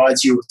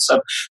authorise you.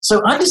 So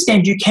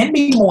understand you can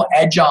be more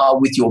agile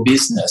with your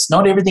business.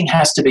 Not everything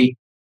has to be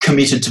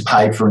committed to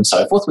paper and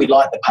so forth. We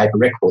like the paper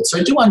record.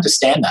 So do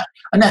understand that.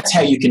 And that's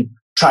how you can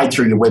trade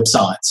through your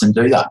websites and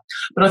do that.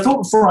 But I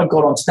thought before I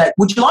got onto that,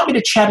 would you like me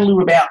to chat a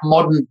little about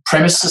modern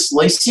premises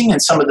leasing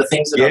and some of the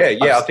things that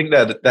I think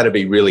that'd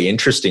be really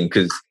interesting,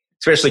 because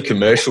especially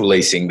commercial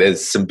leasing,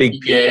 there's some big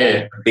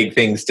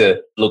things to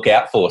look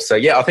out for. So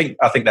I think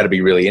that'd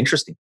be really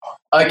interesting.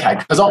 Okay,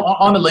 because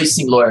I'm a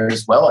leasing lawyer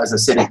as well, as I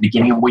said at the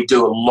beginning, and we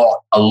do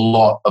a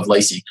lot of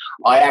leasing.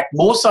 I act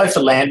more so for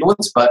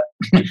landlords, but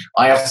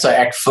I also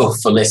act for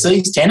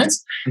lessees,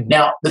 tenants. Mm-hmm.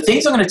 Now, the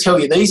things I'm going to tell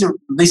you, these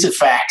are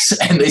facts,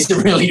 and these are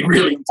really,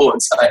 really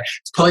important. So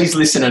please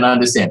listen and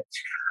understand.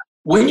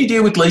 When you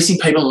deal with leasing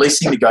people,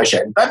 leasing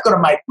negotiators, they've got to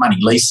make money,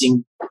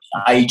 leasing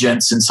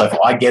agents and so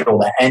forth. I get all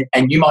that.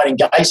 And you might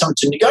engage someone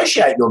to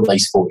negotiate your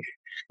lease for you.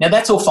 Now,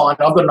 that's all fine.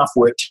 I've got enough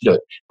work to do.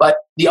 But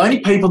the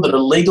only people that are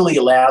legally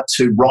allowed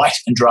to write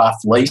and draft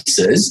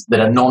leases that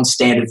are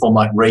non-standard form,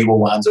 like REWA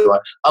ones,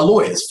 are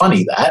lawyers.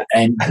 Funny that,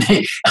 and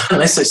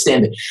unless they're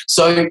standard.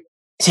 So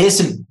here's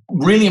some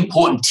really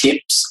important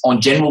tips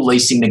on general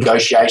leasing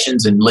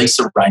negotiations and lease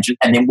arrangement.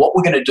 And then what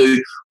we're going to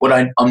do, what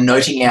I'm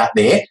noting out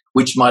there,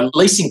 which my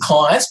leasing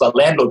clients, my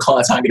landlord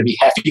clients aren't going to be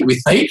happy with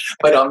me,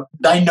 but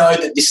they know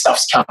that this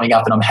stuff's coming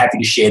up and I'm happy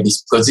to share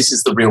this because this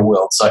is the real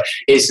world. So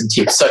here's some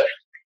tips. So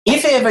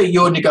if ever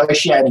you're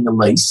negotiating a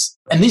lease,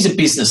 and these are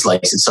business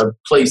leases, so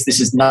please, this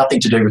has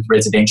nothing to do with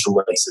residential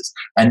leases.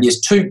 And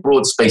there's two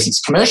broad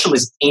species. Commercial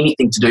is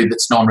anything to do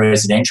that's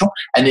non-residential,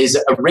 and there's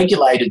a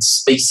regulated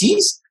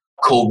species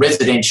called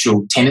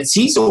residential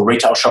tenancies or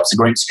Retail Shops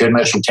Agreements,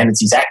 Commercial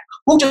Tenancies Act.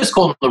 We'll just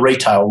call them the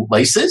retail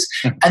leases.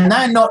 And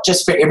they're not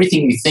just for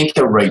everything you think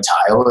of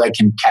retail. They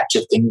can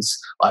capture things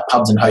like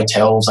pubs and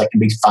hotels. They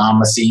can be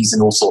pharmacies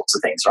and all sorts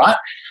of things, right?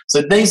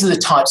 So these are the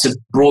types of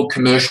broad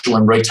commercial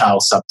and retail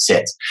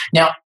subsets.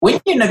 Now,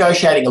 when you're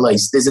negotiating a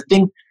lease, there's a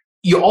thing,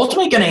 you're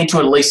ultimately going to enter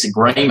a lease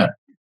agreement.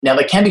 Now,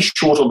 they can be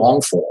short or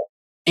long form.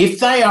 If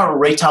they are a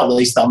retail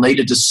lease, they'll need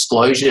a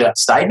disclosure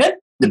statement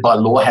that by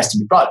law has to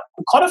be right.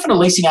 Quite often a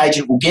leasing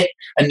agent will get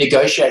and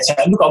negotiate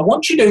saying, look, I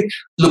want you to,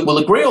 look, we'll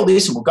agree all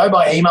this and we'll go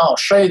by email, I'll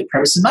show you the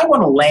premise. And they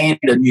want to land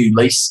a new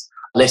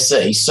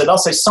lessee. So they'll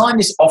say, sign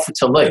this offer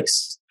to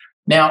lease.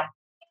 Now,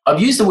 I've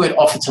used the word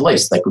offer to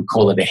lease. They could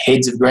call it a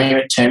heads of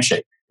agreement term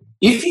sheet.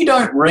 If you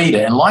don't read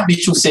it, and like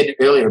Mitchell said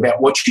earlier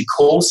about what you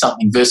call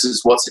something versus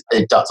what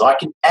it does, I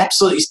can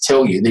absolutely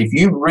tell you that if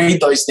you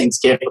read those things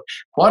carefully,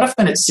 quite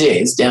often it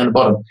says down the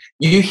bottom,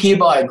 you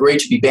hereby agree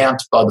to be bound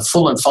by the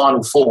full and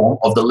final form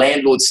of the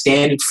landlord's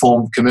standard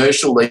form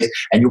commercial lease,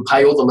 and you'll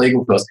pay all the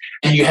legal costs,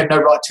 and you have no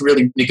right to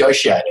really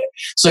negotiate it.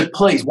 So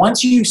please,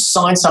 once you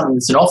sign something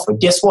that's an offer,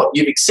 guess what?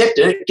 You've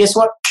accepted it. Guess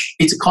what?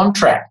 It's a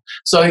contract.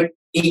 So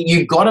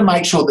you've got to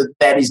make sure that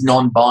that is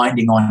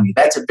non-binding on you.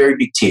 That's a very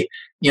big tip.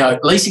 You know,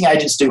 leasing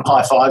agents do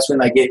high fives when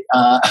they get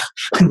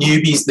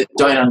newbies that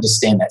don't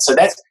understand that. So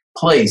that's,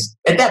 please,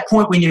 at that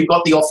point when you've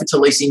got the offer to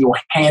lease in your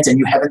hands and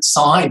you haven't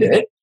signed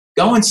it,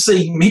 go and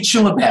see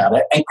Mitchell about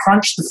it and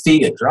crunch the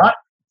figures, right?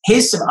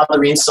 Here's some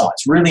other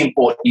insights, really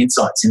important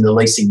insights in the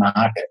leasing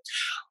market.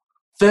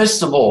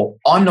 First of all,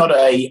 I'm not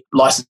a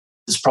licensed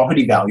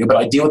property valuer, but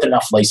I deal with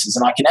enough leases,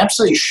 and I can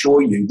absolutely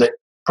assure you that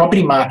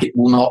property market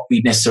will not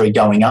be necessarily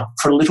going up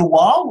for a little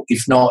while.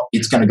 If not,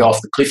 it's going to go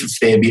off the cliff a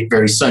fair bit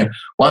very soon.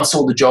 Once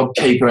all the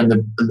JobKeeper and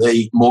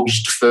the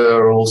mortgage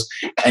deferrals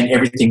and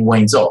everything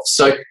weans off.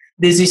 So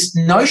there's this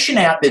notion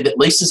out there that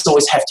leases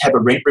always have to have a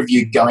rent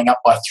review going up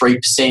by 3%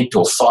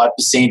 or 5%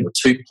 or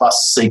 2+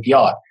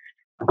 CPI.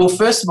 Well,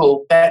 first of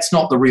all, that's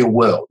not the real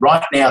world.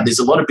 Right now, there's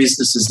a lot of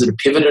businesses that have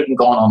pivoted and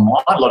gone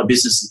online. A lot of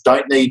businesses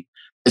don't need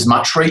as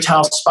much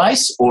retail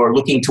space or are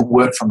looking to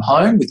work from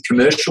home with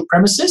commercial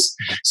premises.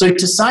 So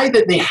to say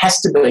that there has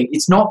to be,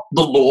 it's not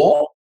the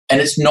law and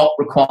it's not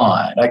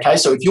required, okay?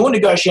 So if you're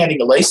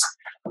negotiating a lease,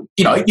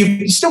 you know,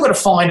 you've still got to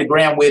find a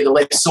ground where the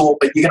lessor,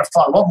 but you're going to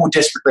find a lot more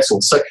desperate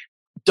lessors. So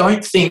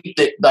don't think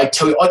that they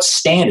tell you, oh, it's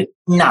standard.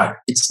 No,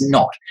 it's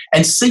not.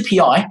 And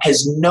CPI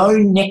has no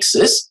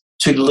nexus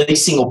to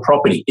leasing or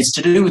property. It's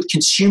to do with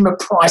consumer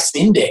price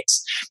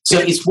index. So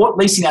it's what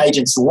leasing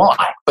agents like,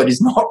 but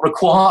is not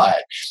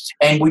required.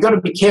 And we've got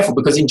to be careful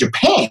because in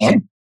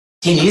Japan,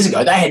 10 years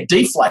ago, they had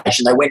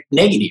deflation. They went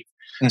negative.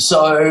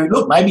 So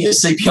look, maybe a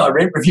CPI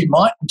rent review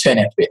might turn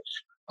out to be.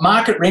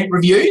 Market rent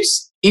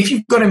reviews, if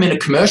you've got them in a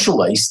commercial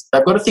lease,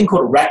 they've got a thing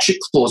called a ratchet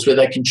clause where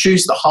they can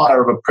choose the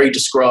higher of a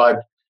pre-described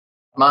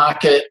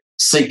market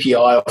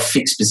CPI or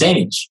fixed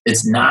percentage.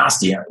 It's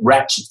nasty and it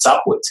ratchets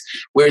upwards.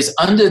 Whereas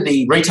under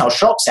the Retail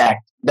Shops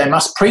Act, they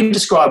must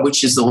pre-describe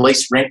which is the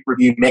lease rent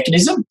review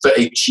mechanism for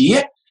each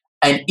year.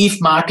 And if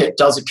market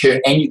does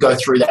occur and you go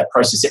through that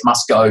process, it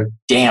must go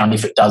down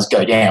if it does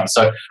go down.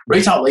 So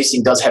retail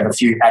leasing does have a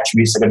few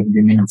attributes. They've got to give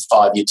you a minimum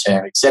 5-year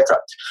term, etc.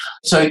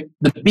 So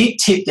the big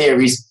tip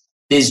there is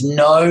there's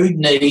no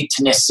need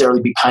to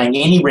necessarily be paying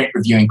any rent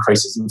review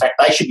increases. In fact,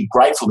 they should be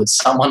grateful that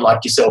someone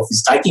like yourself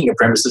is taking your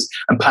premises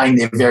and paying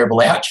their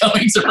variable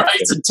outgoings and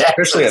rates and taxes.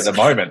 Especially at the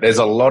moment, there's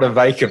a lot of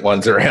vacant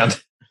ones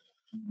around.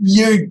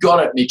 You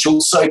got it,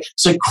 Mitchell. So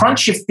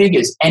crunch your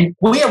figures. And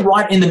we are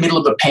right in the middle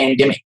of a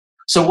pandemic.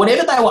 So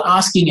whatever they were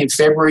asking in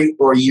February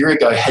or a year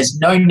ago has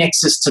no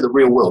nexus to the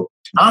real world.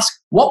 Ask,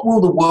 what will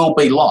the world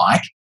be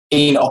like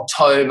in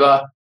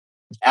October,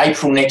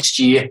 April next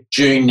year,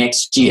 June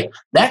next year?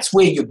 That's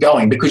where you're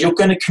going because you're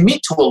going to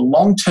commit to a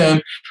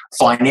long-term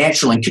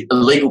financial and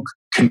legal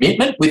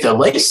commitment with a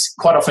lease.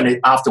 Quite often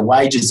after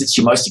wages, it's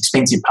your most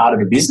expensive part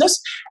of a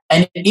business,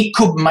 and it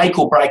could make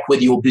or break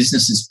whether your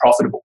business is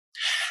profitable.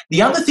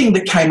 The other thing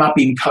that came up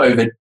in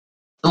COVID,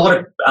 a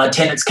lot of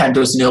tenants came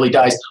to us in the early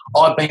days,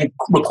 I've been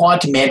required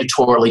to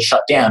mandatorily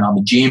shut down. I'm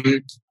a gym,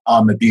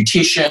 I'm a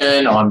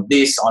beautician, I'm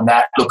this, I'm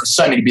that. Look,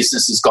 so many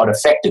businesses got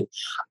affected.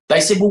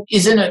 They said, well,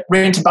 isn't it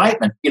rent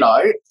abatement, you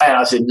know? And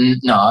I said,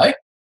 no.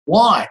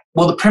 Why?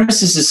 Well, the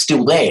premises is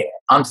still there.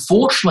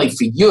 Unfortunately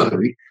for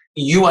you,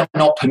 you are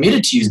not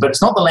permitted to use, but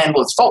it's not the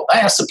landlord's fault. They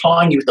are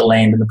supplying you with the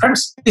land and the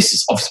premise. This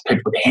is obviously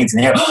people with their hands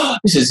in the air. Oh,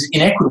 this is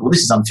inequitable.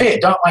 This is unfair.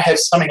 Don't I have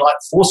something like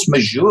force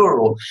majeure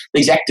or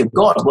these acts of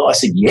God? Well, I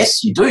said,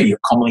 yes, you do. You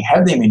commonly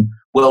have them in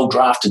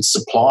well-drafted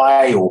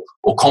supply or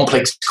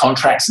complex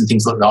contracts and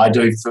things like that I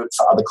do for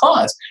other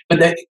clients, but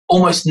they're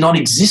almost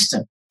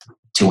non-existent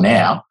till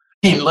now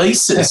in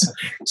leases.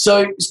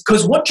 So,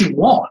 because what you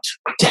want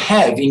to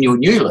have in your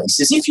new lease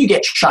is if you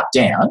get shut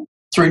down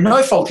through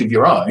no fault of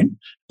your own,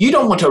 you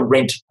don't want a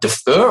rent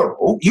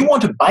deferral, you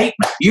want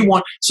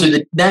abatement. So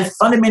that they're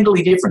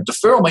fundamentally different.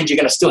 Deferral means you're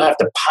going to still have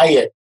to pay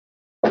it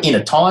in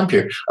a time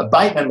period.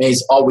 Abatement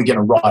means, we're going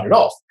to write it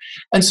off.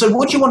 And so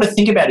what you want to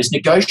think about is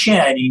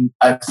negotiating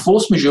a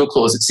force majeure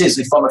clause that says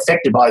if I'm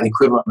affected by the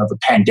equivalent of a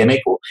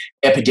pandemic or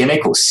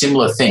epidemic or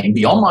similar thing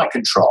beyond my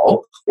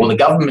control or the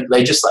government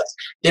legislates,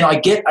 then I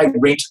get a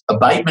rent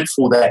abatement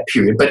for that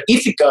period. But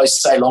if it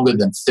goes, say, longer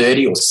than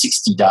 30 or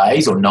 60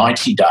 days or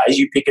 90 days,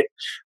 you pick it,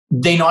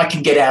 then I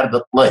can get out of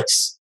the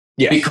lease.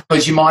 Yeah.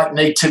 Because you might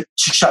need to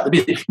shut the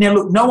business. Now,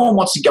 look, no one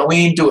wants to go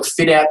in, do a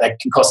fit out that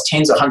can cost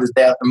tens of hundreds of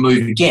thousands and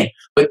move again.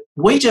 But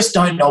we just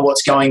don't know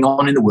what's going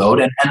on in the world.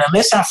 And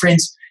unless our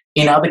friends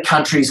in other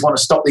countries want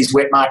to stop these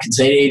wet markets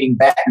eating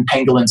bat and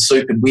pangolin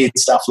soup and weird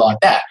stuff like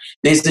that,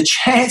 there's the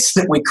chance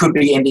that we could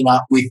be ending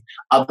up with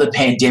other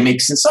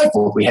pandemics and so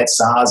forth. We had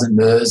SARS and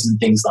MERS and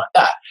things like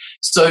that.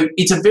 So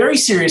it's a very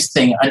serious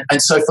thing.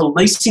 And so for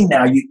leasing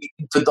now,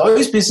 for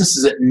those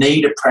businesses that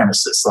need a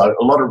premises, like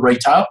a lot of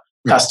retail,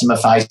 customer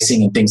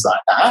facing and things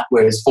like that,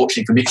 whereas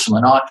fortunately for Mitchell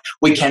and I,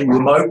 we can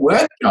remote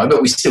work, but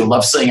we still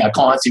love seeing our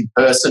clients in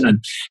person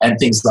and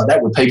things like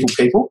that with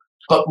people.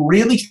 But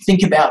really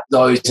think about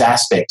those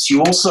aspects.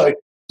 You also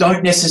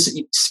don't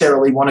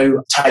necessarily want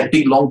to take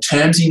big long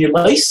terms in your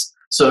lease.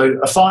 So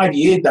a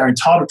 5-year, they're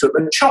entitled to it,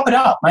 but chop it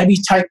up. Maybe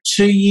take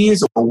 2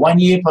 years or 1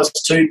 year plus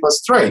 2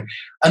 plus 3.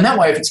 And that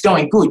way, if it's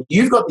going good,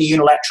 you've got the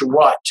unilateral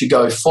right to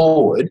go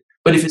forward.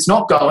 But if it's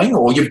not going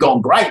or you've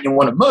gone great and you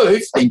want to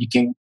move, then you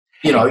can,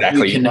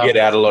 exactly. You can get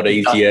out a lot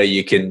easier.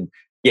 You can,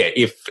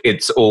 if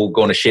it's all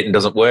gone to shit and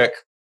doesn't work,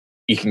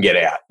 you can get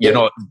out. You're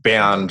not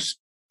bound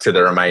to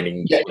the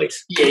remaining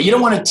lease. Yeah, you don't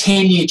want a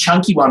 10-year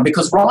chunky one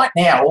because right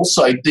now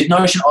also the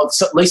notion of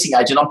leasing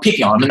agent, I'm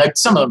picking on them, and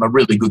some of them are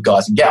really good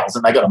guys and gals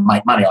and they got to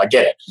make money, I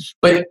get it.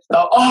 But,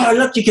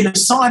 look, you can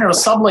assign or a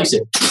sublease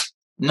it.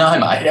 No,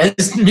 mate.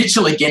 As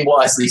Mitchell again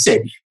wisely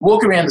said,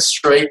 walk around the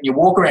street, you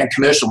walk around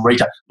commercial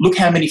retail, look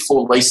how many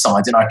for lease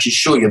signs, and I can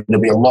assure you there'll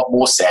be a lot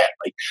more,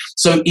 sadly.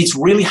 So it's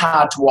really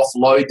hard to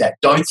offload that.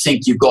 Don't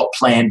think you've got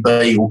plan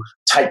B or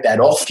take that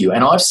off you.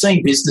 And I've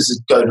seen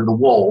businesses go to the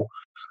wall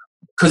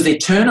because their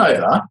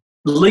turnover,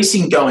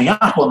 leasing going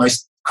up on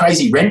those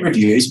crazy rent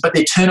reviews, but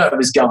their turnover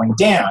is going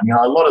down.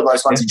 A lot of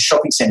those ones in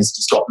shopping centres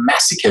just got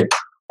massacred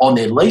on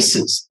their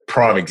leases.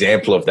 Prime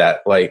example of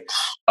that, like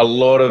a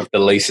lot of the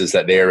leases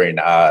that they're in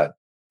are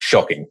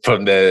shocking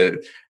from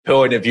the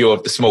point of view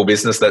of the small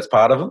business that's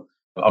part of them.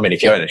 I mean,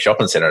 if you own a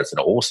shopping centre, it's an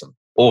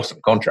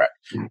awesome contract.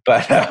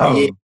 But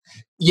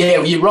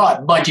yeah, you're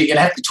right. Mind you, you're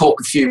going to have to talk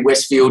a few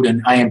Westfield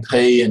and AMP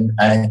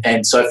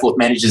and so forth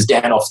managers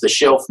down off the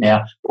shelf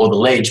now or the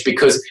ledge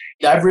because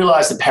they've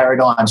realised the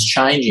paradigm's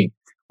changing.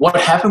 What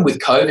happened with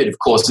COVID, of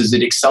course, is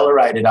it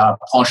accelerated our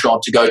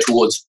penchant to go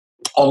towards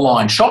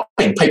online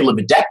shopping. People have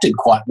adapted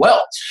quite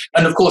well.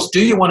 And, of course,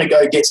 do you want to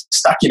go get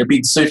stuck in a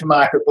big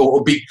supermarket or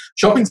a big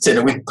shopping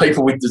centre with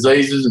people with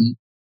diseases and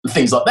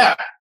things like that?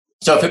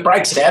 So if it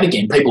breaks out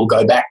again, people will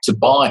go back to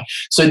buying.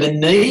 So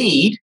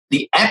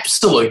the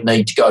absolute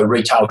need to go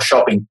retail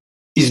shopping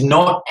is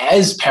not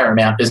as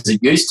paramount as it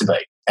used to be.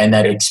 And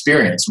that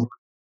experience,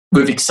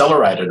 we've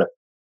accelerated it.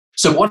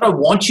 So what I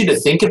want you to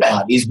think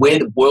about is where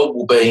the world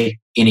will be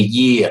in a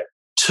year,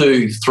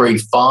 2, 3,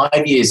 5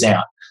 years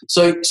out.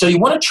 So you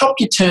want to chop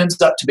your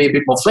terms up to be a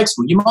bit more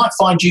flexible. You might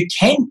find you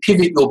can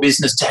pivot your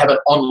business to have an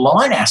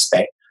online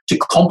aspect to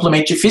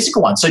complement your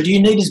physical one. So do you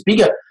need as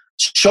big a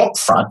shop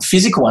front,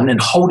 physical one,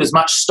 and hold as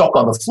much stock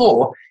on the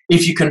floor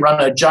if you can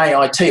run a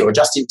JIT or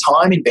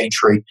just-in-time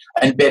inventory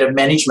and better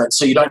management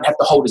so you don't have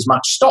to hold as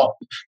much stock?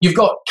 You've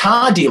got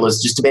car dealers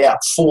just about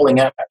falling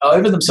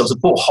over themselves. The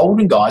poor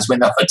Holden guys,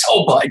 when they were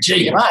told by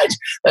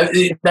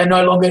GMH, they're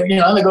no longer, they've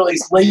got all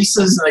these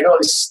leases and they've got all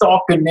this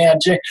stock and now,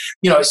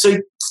 so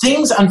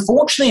things,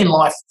 unfortunately in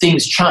life,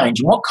 things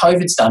change. And what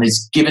COVID's done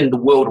is given the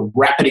world a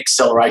rapid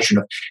acceleration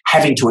of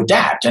having to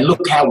adapt. And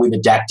look how we've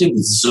adapted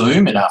with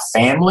Zoom and our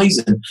families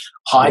and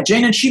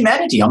hygiene and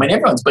humanity. I mean,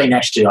 everyone's been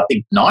actually, I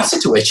think, nicer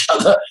to each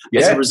other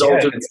as a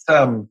result of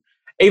it.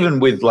 Even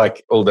with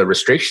like all the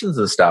restrictions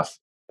and stuff,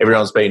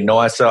 everyone's been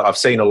nicer. I've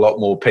seen a lot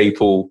more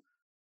people,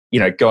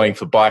 going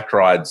for bike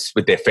rides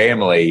with their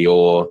family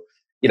or,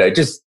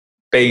 just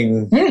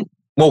being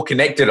more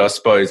connected, I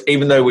suppose,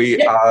 even though we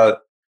are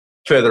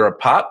further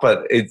apart,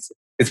 but it's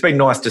been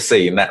nice to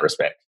see in that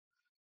respect.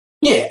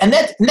 Yeah, and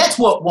that's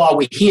why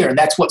we're here, and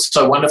that's what's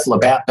so wonderful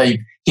about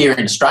being here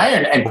in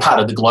Australia and part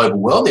of the global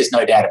world. There's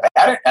no doubt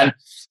about it. And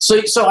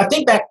so I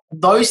think that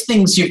those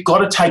things you've got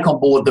to take on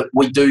board that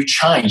we do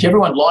change.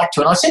 Everyone liked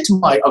to, and I said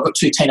to I've got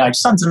 2 teenage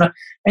sons, and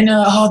And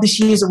this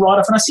year's a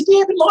write-off. And I said,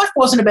 yeah, but life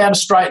wasn't about a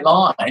straight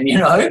line, you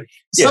know.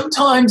 Yeah.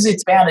 Sometimes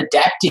it's about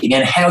adapting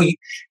and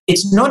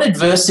it's not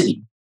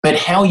adversity, but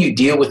how you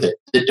deal with it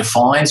that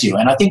defines you.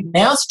 And I think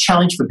now it's a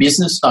challenge for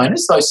business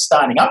owners, those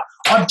starting up.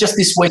 I've just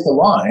this week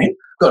alone,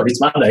 God,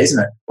 it's Monday,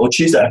 isn't it? Or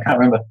Tuesday, I can't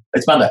remember.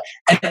 It's Monday.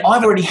 And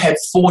I've already had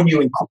 4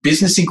 new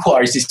business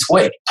inquiries this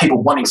week.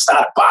 People wanting to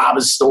start a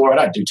barber's store. I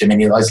don't do too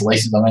many of those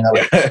leases. I mean,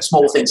 they were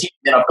small things.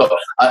 Then I've got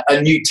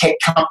a new tech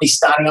company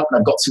starting up, and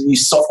I've got some new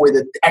software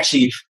that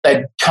actually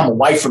they've come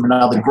away from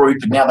another group,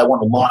 and now they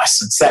want to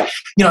license that.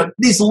 You know,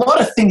 there's a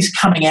lot of things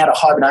coming out of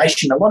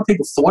hibernation. A lot of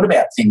people thought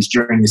about things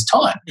during this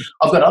time.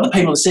 I've got other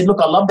people that said, look,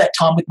 I love that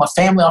time with my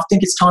family. I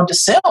think it's time to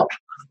sell.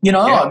 You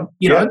know,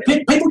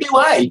 people do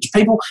age.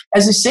 People,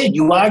 as I said,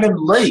 you are going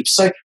to leave.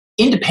 So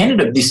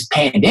independent of this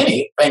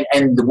pandemic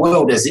and the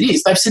world as it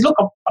is, they've said, look,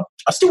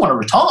 I still want to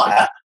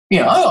retire.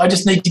 You know, I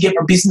just need to get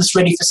my business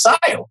ready for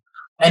sale.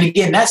 And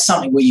again, that's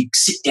something where you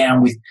sit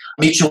down with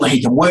Mitchell and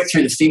he can work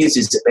through the figures.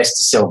 Is it best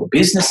to sell the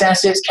business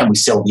assets? Can we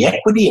sell the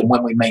equity? And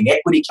when we mean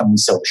equity, can we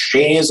sell the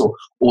shares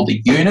or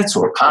the units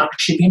or a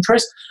partnership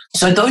interest?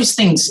 So those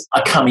things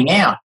are coming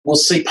out. We'll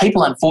see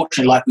people,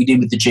 unfortunately, like we did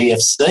with the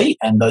GFC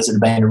and those that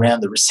have been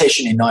around the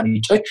recession in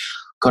 92.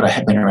 God, I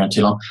have been around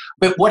too long.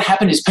 But what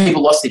happened is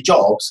people lost their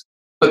jobs,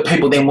 but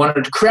people then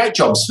wanted to create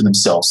jobs for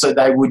themselves. So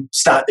they would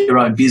start their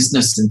own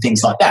business and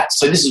things like that.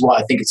 So this is why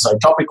I think it's so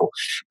topical.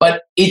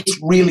 But it's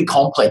really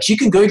complex. You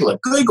can Google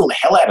it. Google the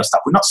hell out of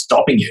stuff. We're not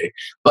stopping you.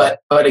 But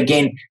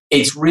again,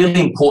 it's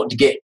really important to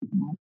get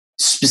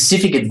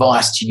specific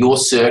advice to your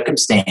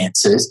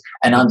circumstances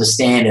and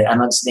understand it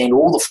and understand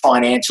all the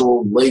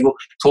financial, legal,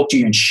 talk to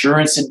your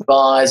insurance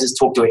advisors,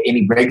 talk to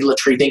any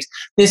regulatory things.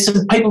 There's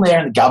some people there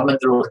in the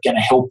government that are going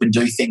to help and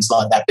do things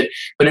like that.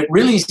 But it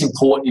really is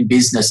important in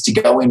business to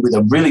go in with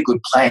a really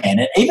good plan.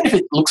 And even if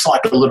it looks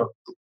like a little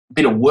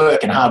bit of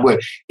work and hard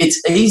work,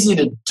 it's easier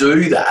to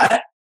do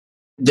that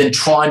than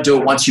try and do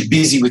it once you're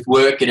busy with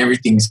work and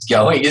everything's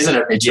going, isn't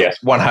it, Mitchell? Yes,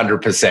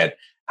 100%.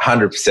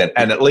 100%.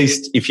 And at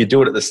least if you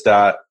do it at the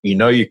start, you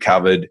know you're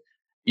covered,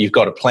 you've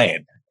got a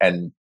plan.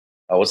 And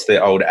what's the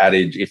old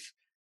adage?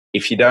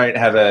 If you don't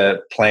have a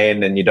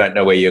plan and you don't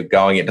know where you're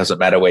going, it doesn't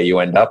matter where you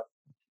end up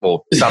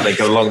or something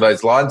along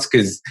those lines,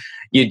 because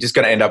you're just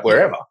going to end up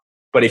wherever.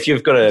 But if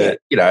you've got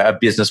a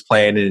business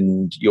plan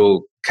and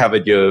you're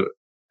covered your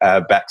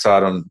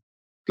backside on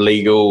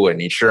legal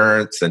and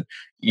insurance and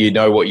you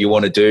know what you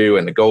want to do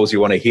and the goals you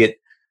want to hit,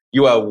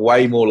 you are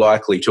way more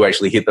likely to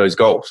actually hit those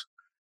goals,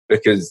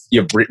 because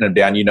you've written them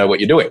down, you know what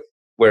you're doing.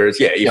 Whereas,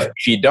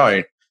 if you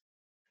don't,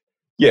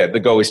 the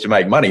goal is to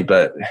make money,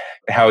 but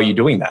how are you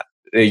doing that?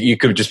 You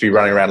could just be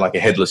running around like a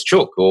headless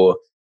chook. Or,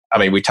 I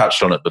mean, we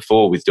touched on it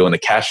before with doing the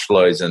cash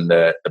flows and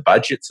the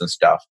budgets and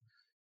stuff.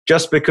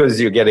 Just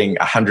because you're getting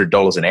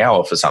 $100 an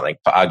hour for something,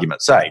 for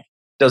argument's sake,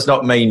 does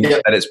not mean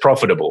that it's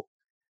profitable.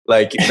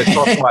 Like the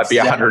cost might be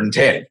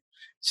 110.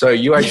 So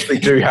you actually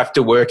do have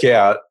to work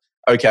out,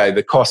 okay,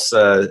 the costs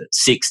are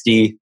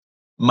 60,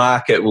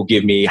 market will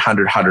give me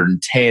 100,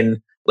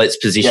 110. Let's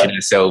position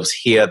ourselves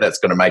here. That's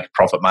going to make a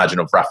profit margin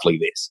of roughly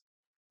this.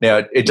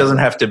 Now, it doesn't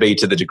have to be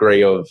to the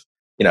degree of,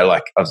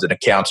 like as an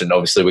accountant,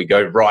 obviously we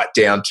go right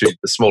down to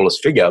the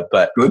smallest figure,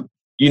 but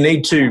you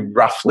need to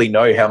roughly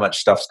know how much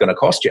stuff's going to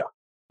cost you,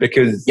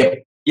 because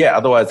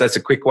otherwise that's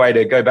a quick way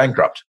to go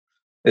bankrupt.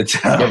 It's,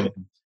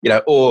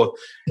 or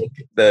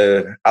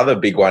the other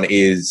big one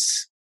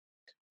is,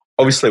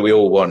 obviously we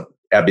all want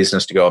our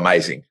business to go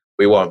amazing.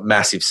 We want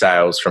massive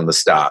sales from the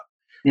start.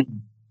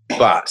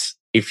 But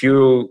if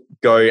you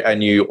go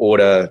and you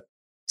order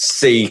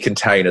C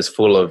containers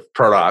full of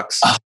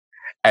products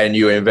and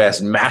you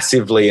invest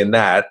massively in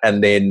that,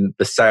 and then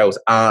the sales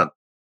aren't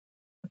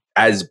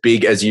as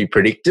big as you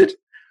predicted,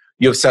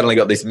 you've suddenly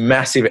got this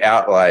massive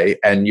outlay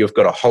and you've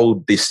got to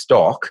hold this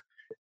stock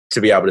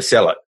to be able to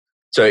sell it.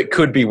 So it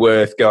could be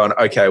worth going,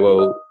 okay,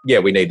 well,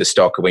 we need the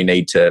stock and we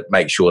need to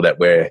make sure that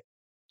we're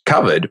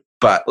covered,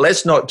 but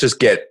let's not just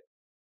get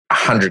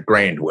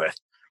 $100,000 worth.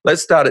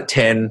 Let's start at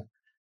 10,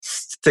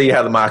 see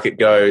how the market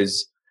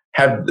goes,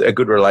 have a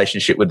good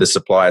relationship with the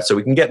supplier so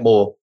we can get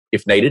more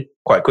if needed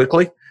quite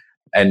quickly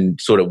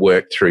and sort of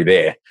work through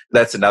there.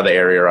 That's another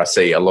area I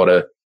see a lot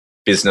of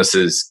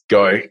businesses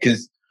go,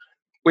 because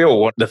we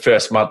all want the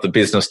first month of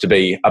business to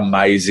be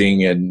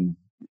amazing and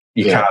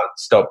you can't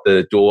stop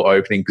the door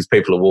opening because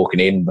people are walking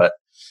in. But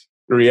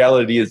the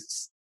reality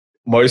is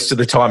most of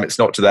the time it's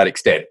not to that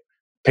extent.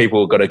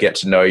 People have got to get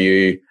to know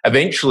you.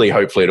 Eventually,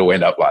 hopefully it'll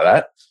end up like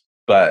that.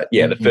 But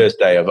the first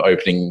day of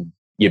opening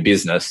your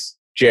business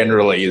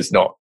generally is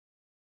not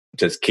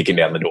just kicking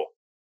down the door.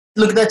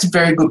 Look, that's a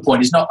very good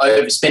point. It's not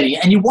overspending.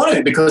 And you want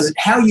to, because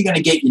how are you going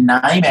to get your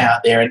name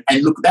out there?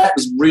 And look, that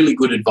was really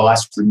good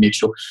advice from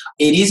Mitchell.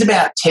 It is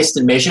about test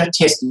and measure.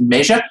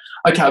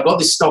 Okay, I've got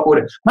this stock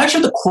order. Make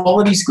sure the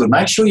quality's good.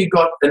 Make sure you've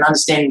got an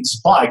understanding of the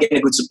supplier, getting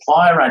a good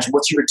supply arrangement.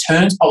 What's your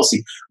returns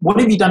policy? What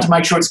have you done to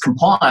make sure it's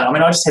compliant? I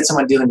mean, I just had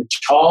someone dealing with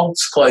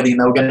child's clothing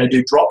and they were going to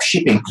do drop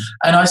shipping.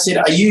 And I said,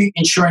 are you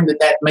ensuring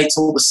that meets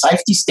all the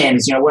safety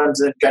standards? What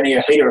is it going to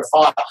your heater or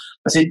fire?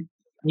 I said,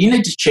 you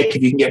need to check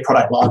if you can get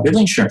product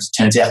liability insurance.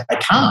 Turns out they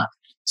can't.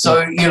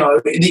 So,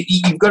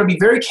 you've got to be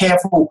very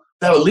careful.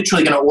 They were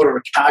literally going to order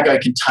a cargo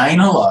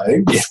container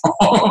load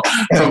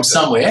from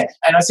somewhere.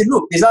 And I said,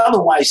 look, there's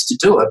other ways to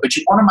do it, but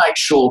you want to make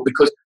sure,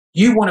 because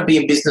you want to be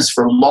in business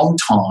for a long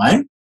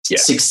time,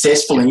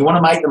 successful, and you want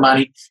to make the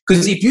money.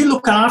 Because if you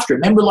look after it,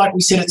 remember, like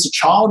we said, it's a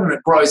child and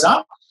it grows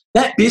up,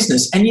 that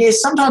business. And yes,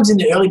 sometimes in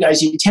the early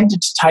days, you're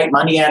tempted to take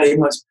money out of it,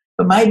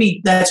 but maybe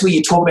that's where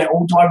you talk about,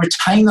 do I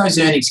retain those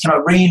earnings? Can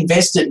I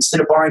reinvest it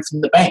instead of borrowing from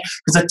the bank?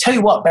 Because I tell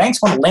you what,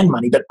 banks want to lend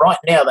money, but right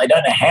now they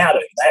don't know how to.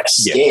 They're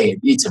scared.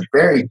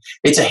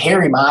 It's a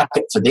hairy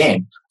market for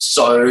them.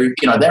 So,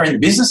 they're in the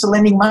business of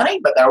lending money,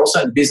 but they're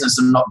also in the business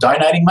of not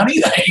donating money.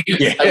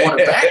 They want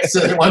it back, so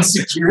they want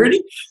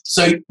security.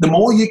 So the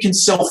more you can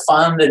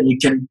self-fund and you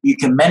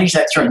can manage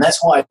that through, and that's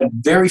why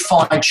very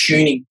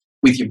fine-tuning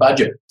with your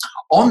budget.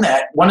 On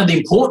that, one of the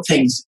important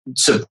things,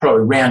 so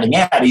probably rounding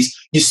out, is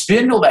you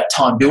spend all that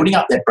time building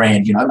up that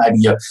brand.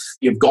 Maybe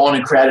you've gone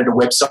and created a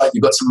website,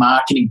 you've got some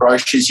marketing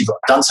brochures, you've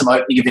done some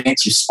opening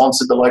events, you've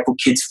sponsored the local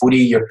kids footy,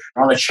 you're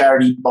on a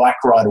charity bike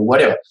ride or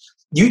whatever.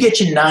 You get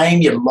your name,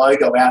 your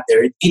logo out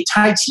there. It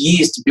takes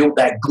years to build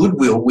that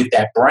goodwill with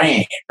that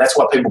brand. That's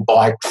why people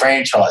buy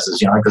franchises,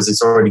 because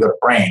it's already got a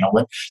brand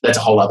on it. That's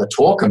a whole other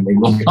talk, and we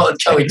will not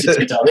go into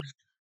detail.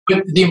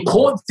 But the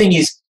important thing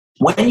is,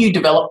 when you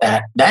develop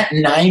that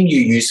name you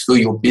use for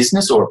your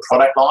business or a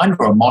product line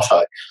or a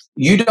motto,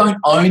 you don't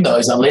own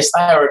those unless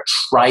they are a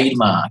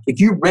trademark. If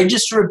you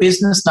register a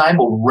business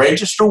name or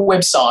register a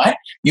website,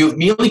 you've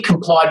merely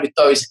complied with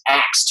those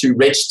acts to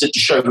register to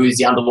show who is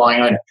the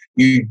underlying owner.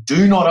 You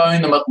do not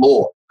own them at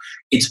law.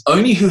 It's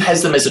only who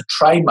has them as a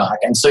trademark.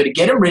 And so to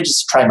get a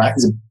registered trademark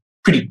is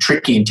pretty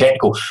tricky and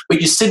technical.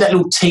 But you see that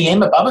little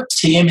TM above it,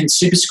 TM in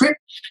superscript,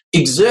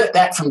 exert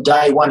that from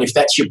day one if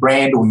that's your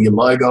brand or your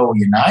logo or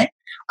your name.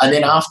 And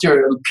then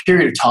after a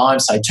period of time,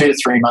 say 2 to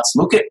 3 months,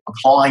 look at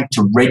applying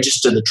to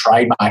register the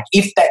trademark.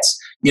 If that's,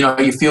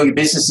 you feel your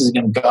business is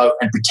going to go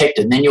and protect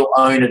it, and then you'll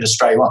own it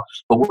straight away.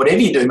 But whatever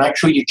you do, make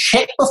sure you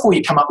check before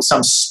you come up with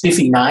some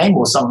spiffy name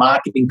or some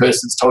marketing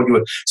person's told you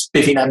a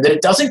spiffy name, that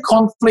it doesn't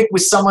conflict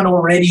with someone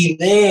already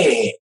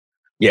there.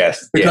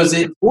 Yes. Because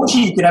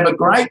unfortunately, you can have a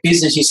great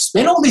business, you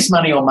spend all this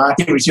money on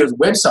marketing, which is a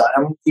website,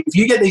 and if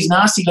you get these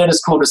nasty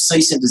letters called a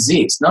cease and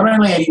desist, not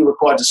only are you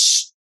required to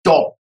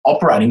stop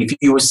operating, if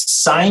you were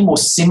same or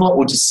similar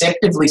or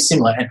deceptively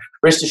similar, and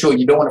rest assured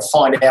you don't want to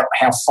find out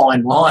how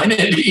fine line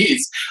it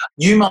is,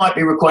 you might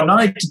be required not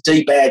only to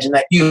debadge, and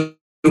that you'll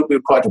be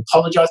required to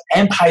apologise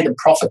and pay the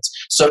profits.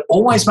 So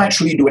always make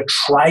sure you do a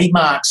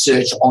trademark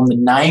search on the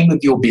name of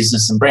your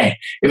business and brand.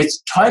 If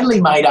it's totally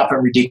made up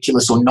and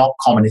ridiculous or not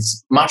common,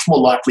 it's much more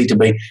likely to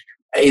be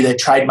either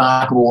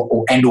trademarkable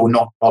or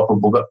not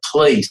operable. But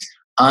please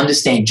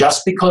understand,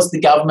 just because the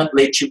government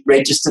lets you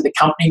register the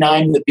company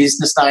name, the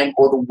business name,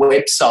 or the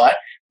website,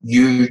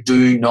 you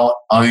do not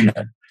own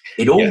it.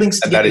 It all links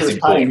together. That is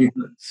important.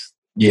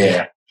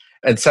 Yeah.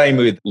 And same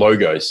with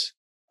logos.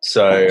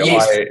 So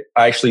I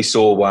actually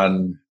saw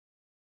one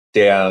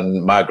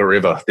down Margaret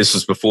River. This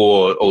was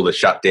before all the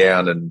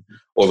shutdown and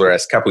all the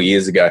rest, a couple of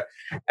years ago.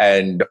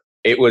 And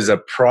it was a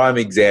prime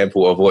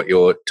example of what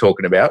you're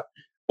talking about,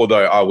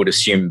 although I would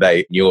assume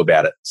they knew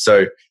about it.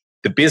 So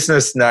the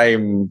business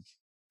name,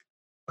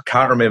 I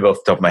can't remember off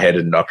the top of my head,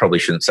 and I probably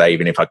shouldn't say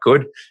even if I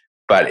could,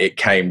 but it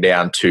came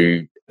down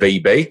to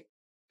VB,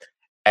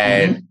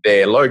 and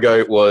their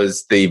logo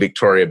was the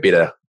Victoria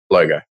Bitter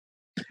logo.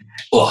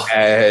 Oh.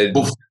 And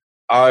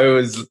I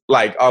was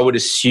like, I would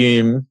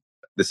assume,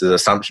 this is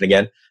assumption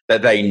again,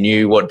 that they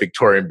knew what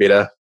Victorian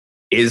Bitter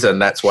is,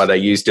 and that's why they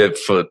used it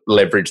for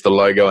leverage the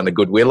logo and the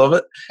goodwill of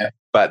it.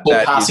 But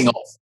or passing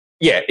off.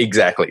 Yeah,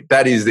 exactly.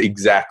 That is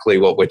exactly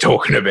what we're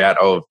talking about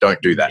of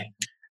don't do that.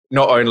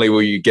 Not only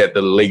will you get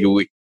the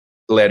legal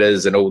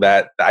letters and all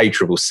that, the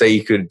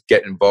ACCC could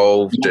get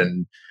involved,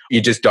 and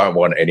you just don't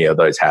want any of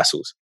those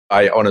hassles.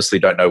 I honestly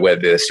don't know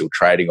whether they're still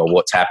trading or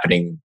what's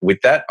happening with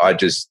that.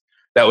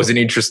 That was an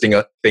interesting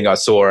thing I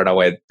saw, and I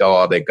went,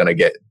 oh, they're going to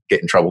get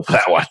in trouble for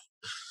that one.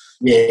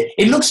 Yeah,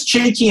 it looks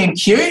cheeky and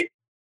cute,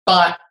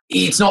 but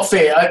it's not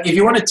fair. If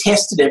you want to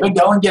test it ever,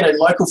 go and get a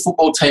local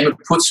football team and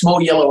put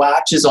small yellow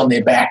arches on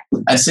their back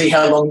and see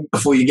how long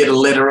before you get a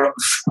letter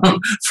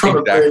from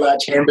a very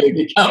large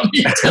hamburger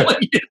company telling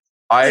you.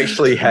 I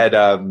actually had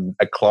a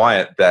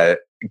client that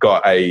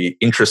got a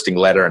interesting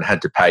letter and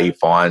had to pay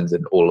fines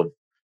and all of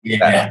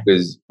that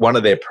because one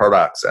of their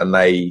products, and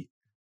they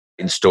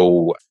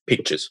install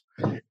pictures,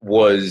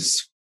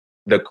 was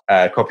the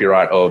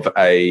copyright of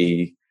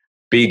a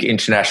big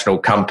international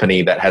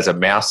company that has a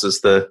mouse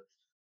as the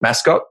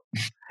mascot.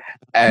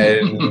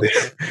 And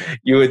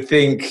you would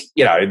think,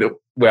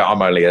 well,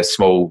 I'm only a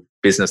small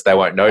business, they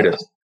won't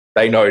notice.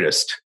 They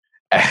noticed.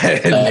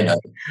 And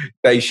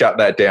they shut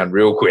that down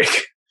real quick.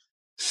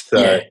 So,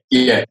 so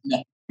you've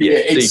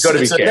got to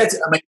be careful.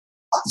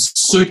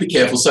 Super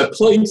careful. So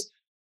please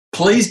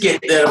please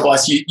get that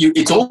advice.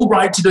 It's all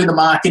great to do the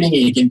marketing.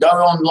 You can go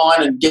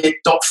online and get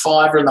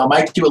 .Fiverr and they'll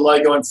make you a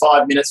logo in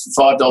 5 minutes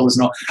for $5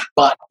 and all.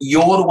 But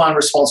you're the one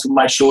responsible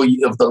to make sure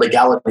of the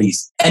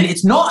legalities. And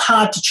it's not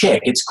hard to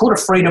check. It's called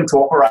a freedom to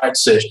operate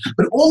search.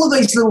 But all of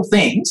these little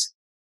things,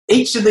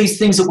 each of these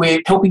things that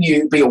we're helping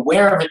you be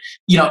aware of it,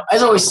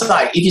 as I always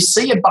say, if you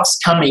see a bus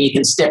coming, you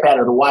can step out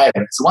of the way of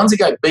it. It's the ones that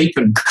go beep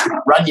and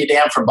run you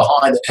down from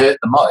behind that hurt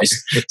the most.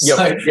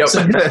 So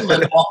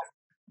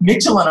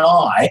Mitchell and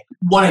I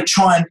want to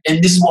try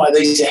and this is why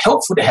these are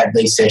helpful to have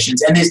these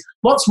sessions. And there's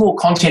lots more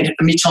content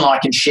that Mitchell and I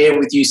can share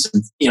with you,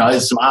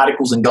 some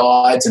articles and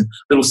guides and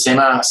little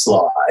seminar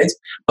slides.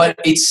 But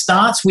it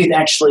starts with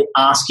actually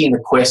asking the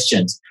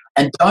questions.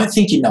 And don't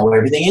think you know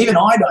everything. Even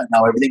I don't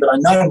know everything, but I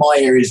know my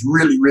areas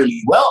really,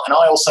 really well. And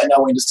I also know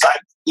when to say,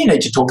 you need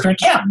to talk to an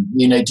accountant.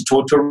 You need to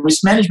talk to a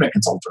risk management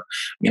consultant,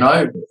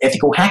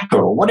 ethical hacker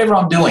or whatever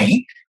I'm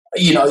doing.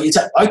 It's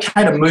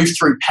okay to move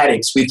through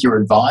paddocks with your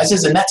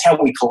advisors, and that's how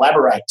we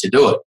collaborate to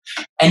do it.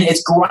 And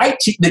it's great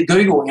that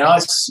Google,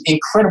 it's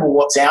incredible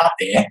what's out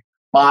there,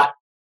 but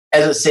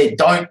as I said,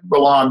 don't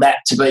rely on that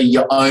to be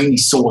your only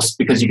source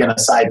because you're going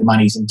to save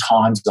monies and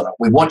times on it.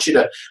 We want you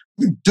to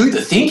do the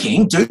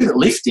thinking, do the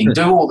lifting,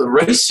 do all the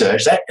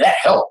research. That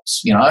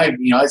helps.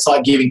 It's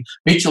like giving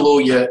Mitchell all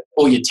your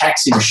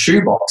tax in a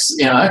shoebox.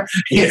 You're going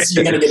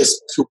to get a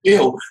special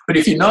bill. But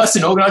if you're nice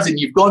and organised and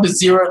you've gone to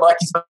zero, like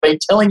he's been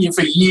telling you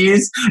for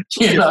years,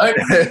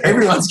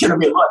 everyone's going to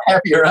be a lot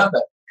happier, aren't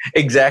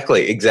they?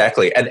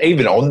 Exactly. And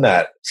even on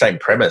that same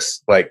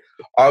premise, like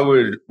I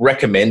would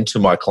recommend to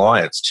my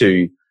clients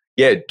to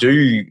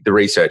do the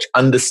research,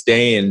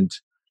 understand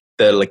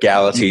the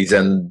legalities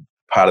and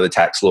part of the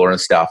tax law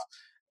and stuff,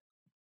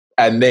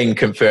 and then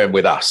confirm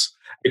with us.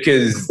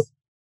 Because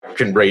you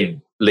can read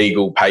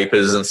legal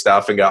papers and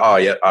stuff and go, oh,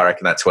 yeah, I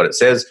reckon that's what it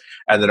says.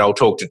 And then I'll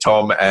talk to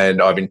Tom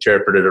and I've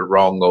interpreted it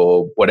wrong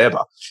or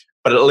whatever.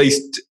 But at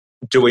least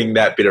doing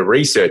that bit of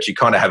research, you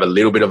kind of have a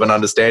little bit of an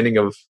understanding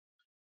of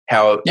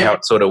how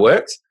it sort of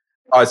works.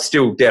 I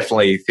still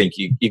definitely think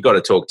you got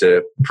to talk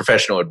to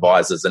professional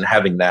advisors, and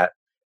having that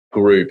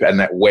group and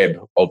that web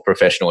of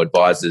professional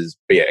advisors,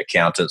 be it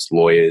accountants,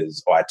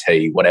 lawyers,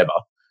 IT, whatever,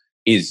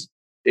 is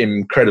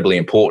incredibly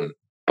important.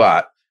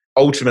 But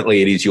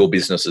ultimately it is your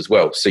business as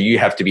well. So you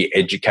have to be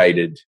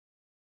educated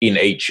in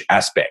each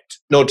aspect,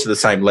 not to the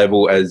same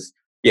level as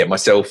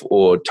myself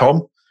or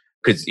Tom,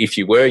 because if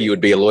you were, you would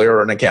be a lawyer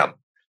or an accountant.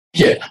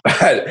 Yeah.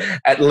 But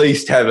at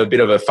least have a bit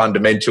of a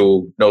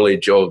fundamental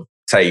knowledge of,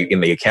 say, in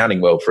the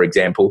accounting world, for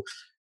example,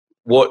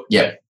 what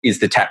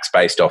is the tax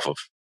based off of?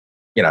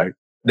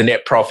 The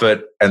net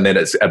profit, and then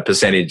it's a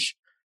percentage.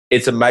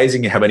 It's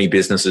amazing how many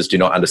businesses do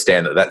not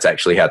understand that that's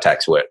actually how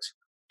tax works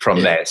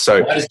from there.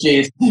 So what is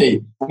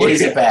GST? What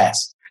is VAT?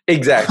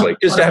 Exactly.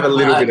 Just to have a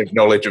little bit of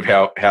knowledge of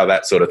how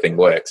that sort of thing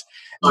works.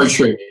 So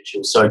true,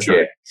 Mitchell. So true.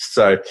 Yeah.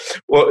 So,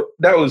 well,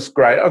 that was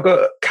great. I've got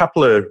a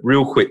couple of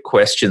real quick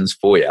questions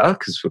for you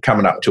because we're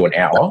coming up to an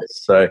hour.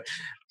 So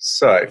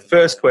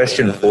first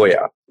question for you.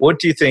 What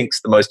do you think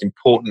is the most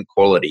important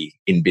quality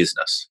in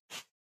business?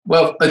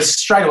 Well, it's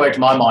straight away to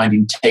my mind,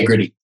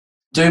 integrity.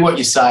 Do what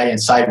you say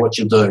and say what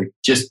you'll do.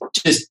 Just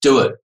do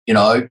it.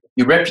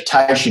 Your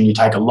reputation, you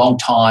take a long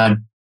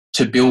time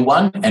to build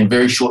one and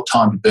very short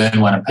time to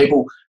burn one. And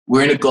people,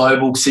 we're in a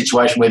global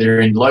situation, whether you're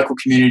in local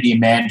community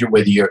in Mandurah,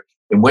 whether you're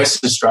in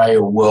Western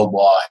Australia or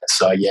worldwide.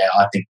 So,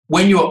 I think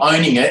when you're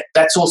owning it,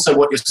 that's also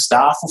what your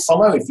staff will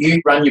follow. If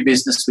you run your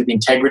business with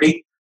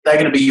integrity, they're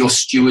going to be your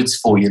stewards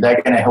for you.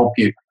 They're going to help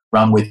you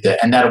run with it,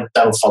 and that'll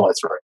follow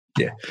through.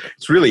 Yeah,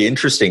 it's really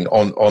interesting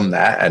on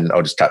that, and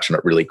I'll just touch on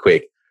it really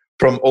quick.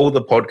 From all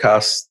the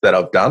podcasts that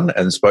I've done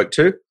and spoke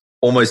to,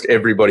 almost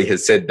everybody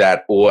has said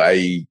that or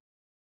a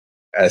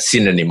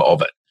synonym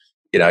of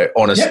it.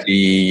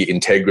 Honesty,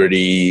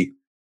 integrity,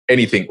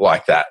 anything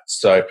like that.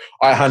 So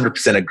I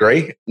 100%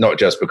 agree, not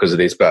just because of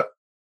this, but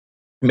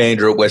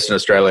Mandurah, Western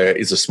Australia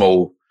is a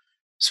small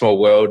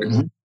world.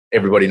 Mm-hmm.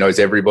 Everybody knows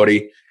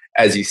everybody.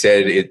 As you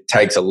said, it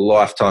takes a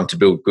lifetime to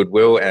build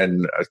goodwill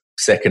and a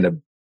second to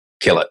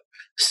kill it.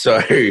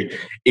 So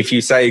if you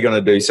say you're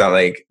going to do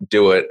something,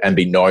 do it and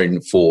be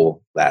known for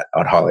that.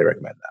 I'd highly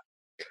recommend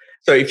that.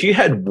 So if you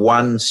had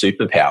one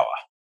superpower,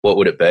 what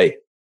would it be?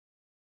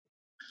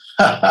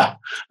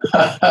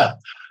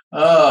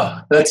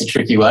 Oh, that's a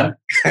tricky one.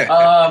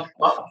 Well,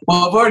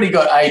 I've already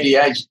got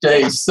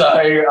ADHD, so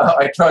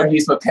I try and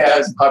use my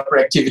powers of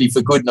hyperactivity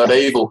for good, not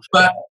evil.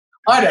 But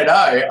I don't know.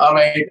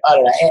 I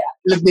don't know.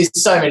 Look, there's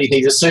so many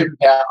things. A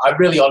superpower, I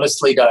really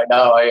honestly don't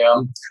know.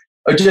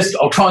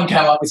 I'll try and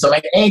come up with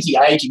something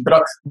anti-aging.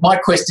 But my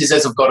quest is,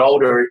 as I've got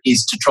older,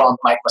 is to try and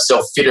make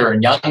myself fitter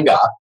and younger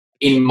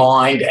in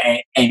mind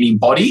and in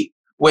body.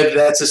 Whether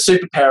that's a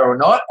superpower or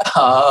not,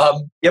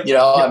 I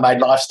made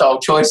lifestyle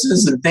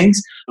choices and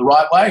things the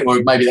right way,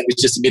 or maybe that was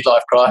just a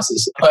midlife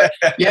crisis. But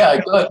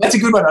that's a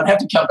good one. I'd have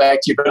to come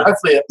back to you, but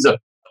hopefully that was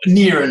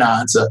near an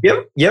answer.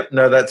 Yep.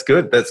 No, that's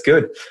good.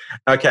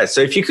 Okay,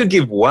 so if you could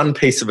give one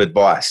piece of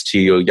advice to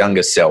your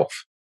younger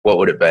self, what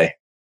would it be?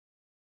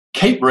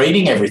 Keep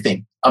reading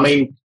everything.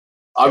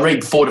 I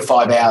read 4 to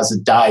 5 hours a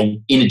day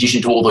in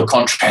addition to all the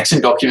contracts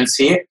and documents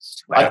here.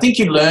 Wow. I think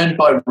you learn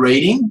by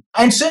reading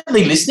and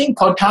certainly listening.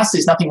 Podcasts,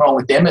 there's nothing wrong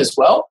with them as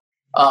well.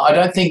 I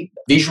don't think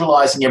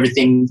visualizing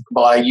everything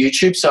by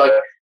YouTube. So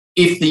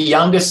if the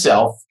younger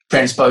self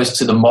transposed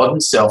to the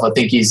modern self, I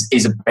think is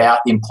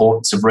about the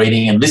importance of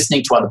reading and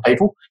listening to other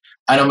people.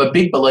 And I'm a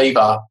big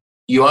believer,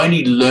 you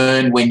only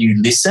learn when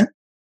you listen.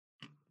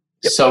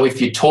 Yep. So if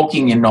you're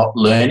talking, you're not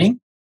learning.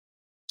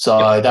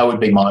 So that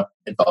would be my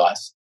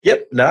advice.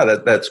 Yep. No,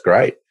 that's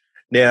great.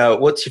 Now,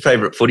 what's your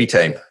favourite footy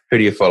team? Who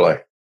do you follow?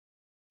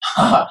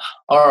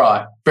 All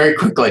right. Very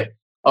quickly.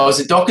 I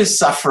was a Dockers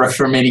sufferer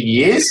for many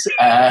years.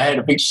 I had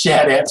a big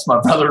shout out to my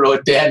brother-in-law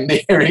down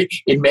there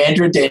in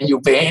Mandurah,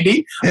 Daniel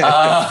Bandy.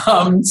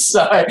 And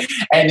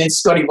then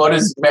Scotty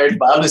Waters married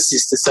my other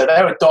sister. So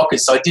they were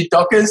Dockers. So I did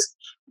Dockers.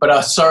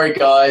 But sorry,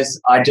 guys,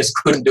 I just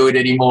couldn't do it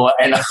anymore.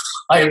 And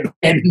I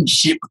abandoned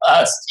ship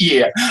last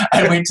year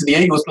and went to the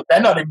Eagles, but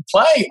they're not even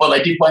playing. Well,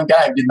 they did one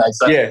game, didn't they?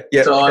 So, yeah.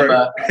 So I'm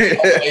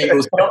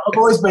Eagles. But I've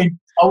always been,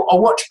 I'll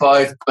watch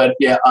both. But,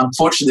 yeah,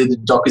 unfortunately, the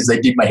Dockers, they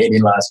did my head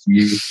in last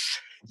year.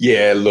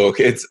 Yeah, look,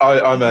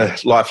 I'm a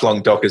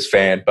lifelong Dockers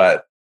fan,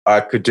 but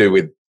I could do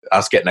with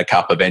us getting a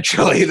cup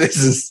eventually.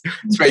 It's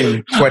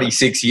been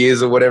 26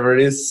 years or whatever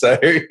it is. So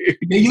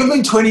you've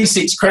been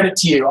 26. Credit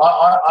to you.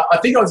 I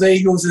think I was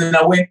Eagles, and then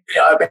I went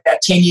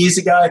about 10 years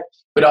ago.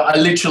 But I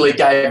literally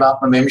gave up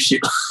my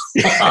membership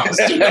last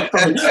year.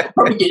 I'll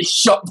probably get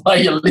shot by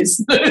your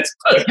listeners,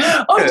 but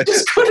I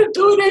just couldn't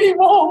do it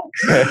anymore.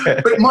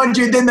 But mind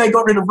you, then they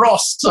got rid of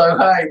Ross. So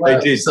hey, they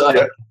did. So.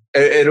 Yeah.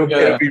 It'll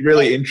be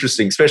really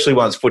interesting, especially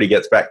once footy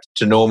gets back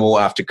to normal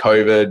after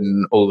COVID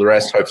and all the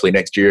rest. Hopefully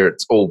next year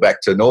it's all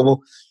back to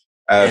normal.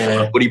 From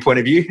a footy point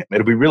of view,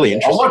 it'll be really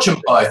interesting. I watch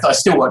them both. I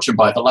still watch them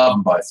both. I love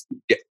them both.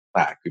 Yeah,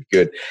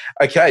 good.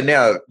 Okay,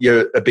 now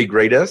you're a big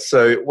reader.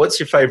 So what's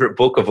your favourite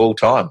book of all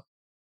time?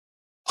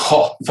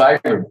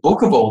 Favourite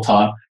book of all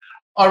time?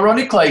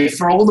 Ironically,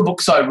 for all the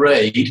books I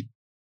read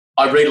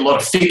a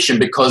lot of fiction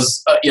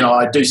because,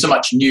 I do so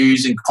much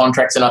news and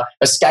contracts and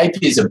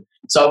escapism.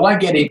 So I won't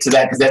get into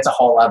that because that's a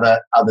whole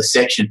other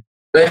section.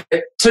 But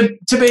to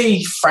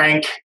be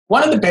frank,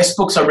 one of the best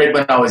books I read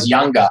when I was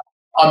younger,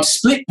 I'm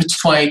split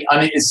between,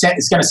 it's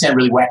going to sound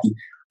really wacky.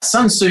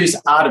 Sun Tzu's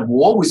Art of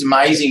War was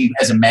amazing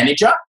as a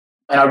manager,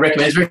 and I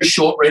recommend it's very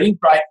short reading,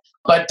 great.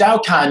 But Dale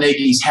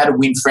Carnegie's How to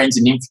Win Friends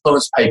and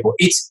Influence People,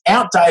 it's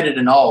outdated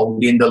and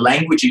old in the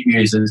language it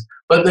uses,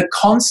 but the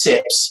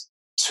concepts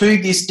to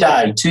this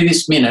day, to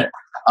this minute,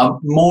 are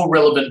more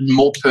relevant and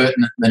more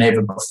pertinent than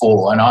ever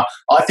before. And I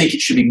think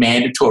it should be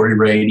mandatory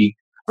reading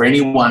for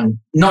anyone,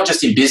 not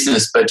just in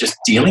business, but just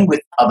dealing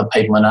with other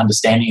people and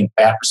understanding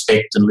about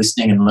respect and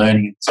listening and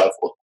learning and so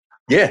forth.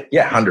 Yeah,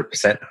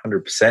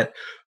 100%.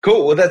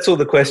 Cool. Well, that's all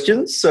the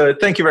questions. So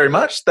thank you very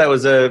much. That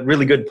was a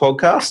really good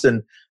podcast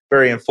and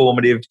very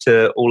informative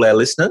to all our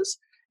listeners.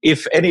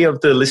 If any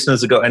of the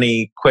listeners have got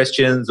any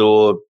questions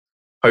or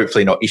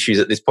hopefully not issues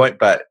at this point,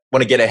 but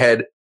want to get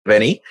ahead of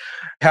any,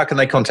 how can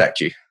they contact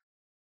you?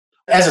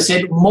 As I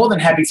said, more than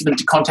happy for them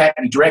to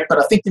contact me direct, but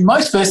I think the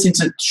most first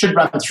instance should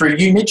run through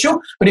you,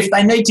 Mitchell. But if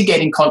they need to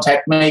get in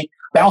contact with me,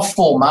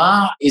 Balfour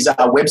Marr is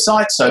our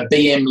website, so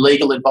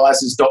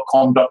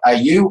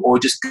bmlegaladvisors.com.au, or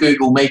just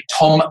Google me,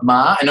 Tom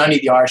Marr, and only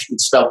the Irish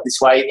would spell it this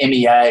way,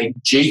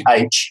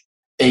 MEAGHER.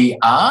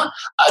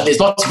 There's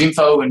lots of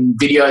info and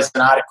videos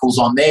and articles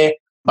on there.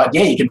 But,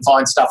 yeah, you can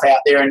find stuff out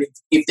there. And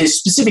if there's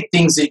specific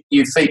things that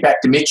you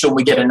feedback to Mitchell and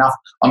we get enough,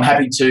 I'm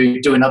happy to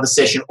do another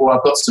session, or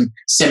I've got some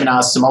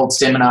seminars, some old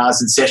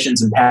seminars and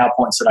sessions and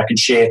PowerPoints that I can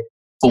share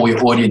for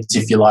your audience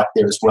if you like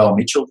there as well,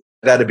 Mitchell.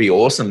 That'd be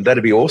awesome.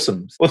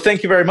 Well,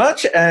 thank you very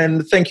much.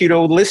 And thank you to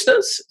all the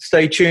listeners.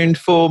 Stay tuned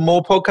for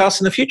more podcasts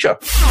in the future.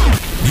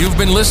 You've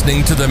been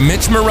listening to The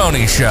Mitch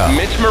Maroney Show.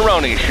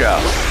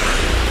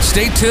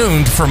 Stay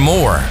tuned for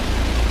more.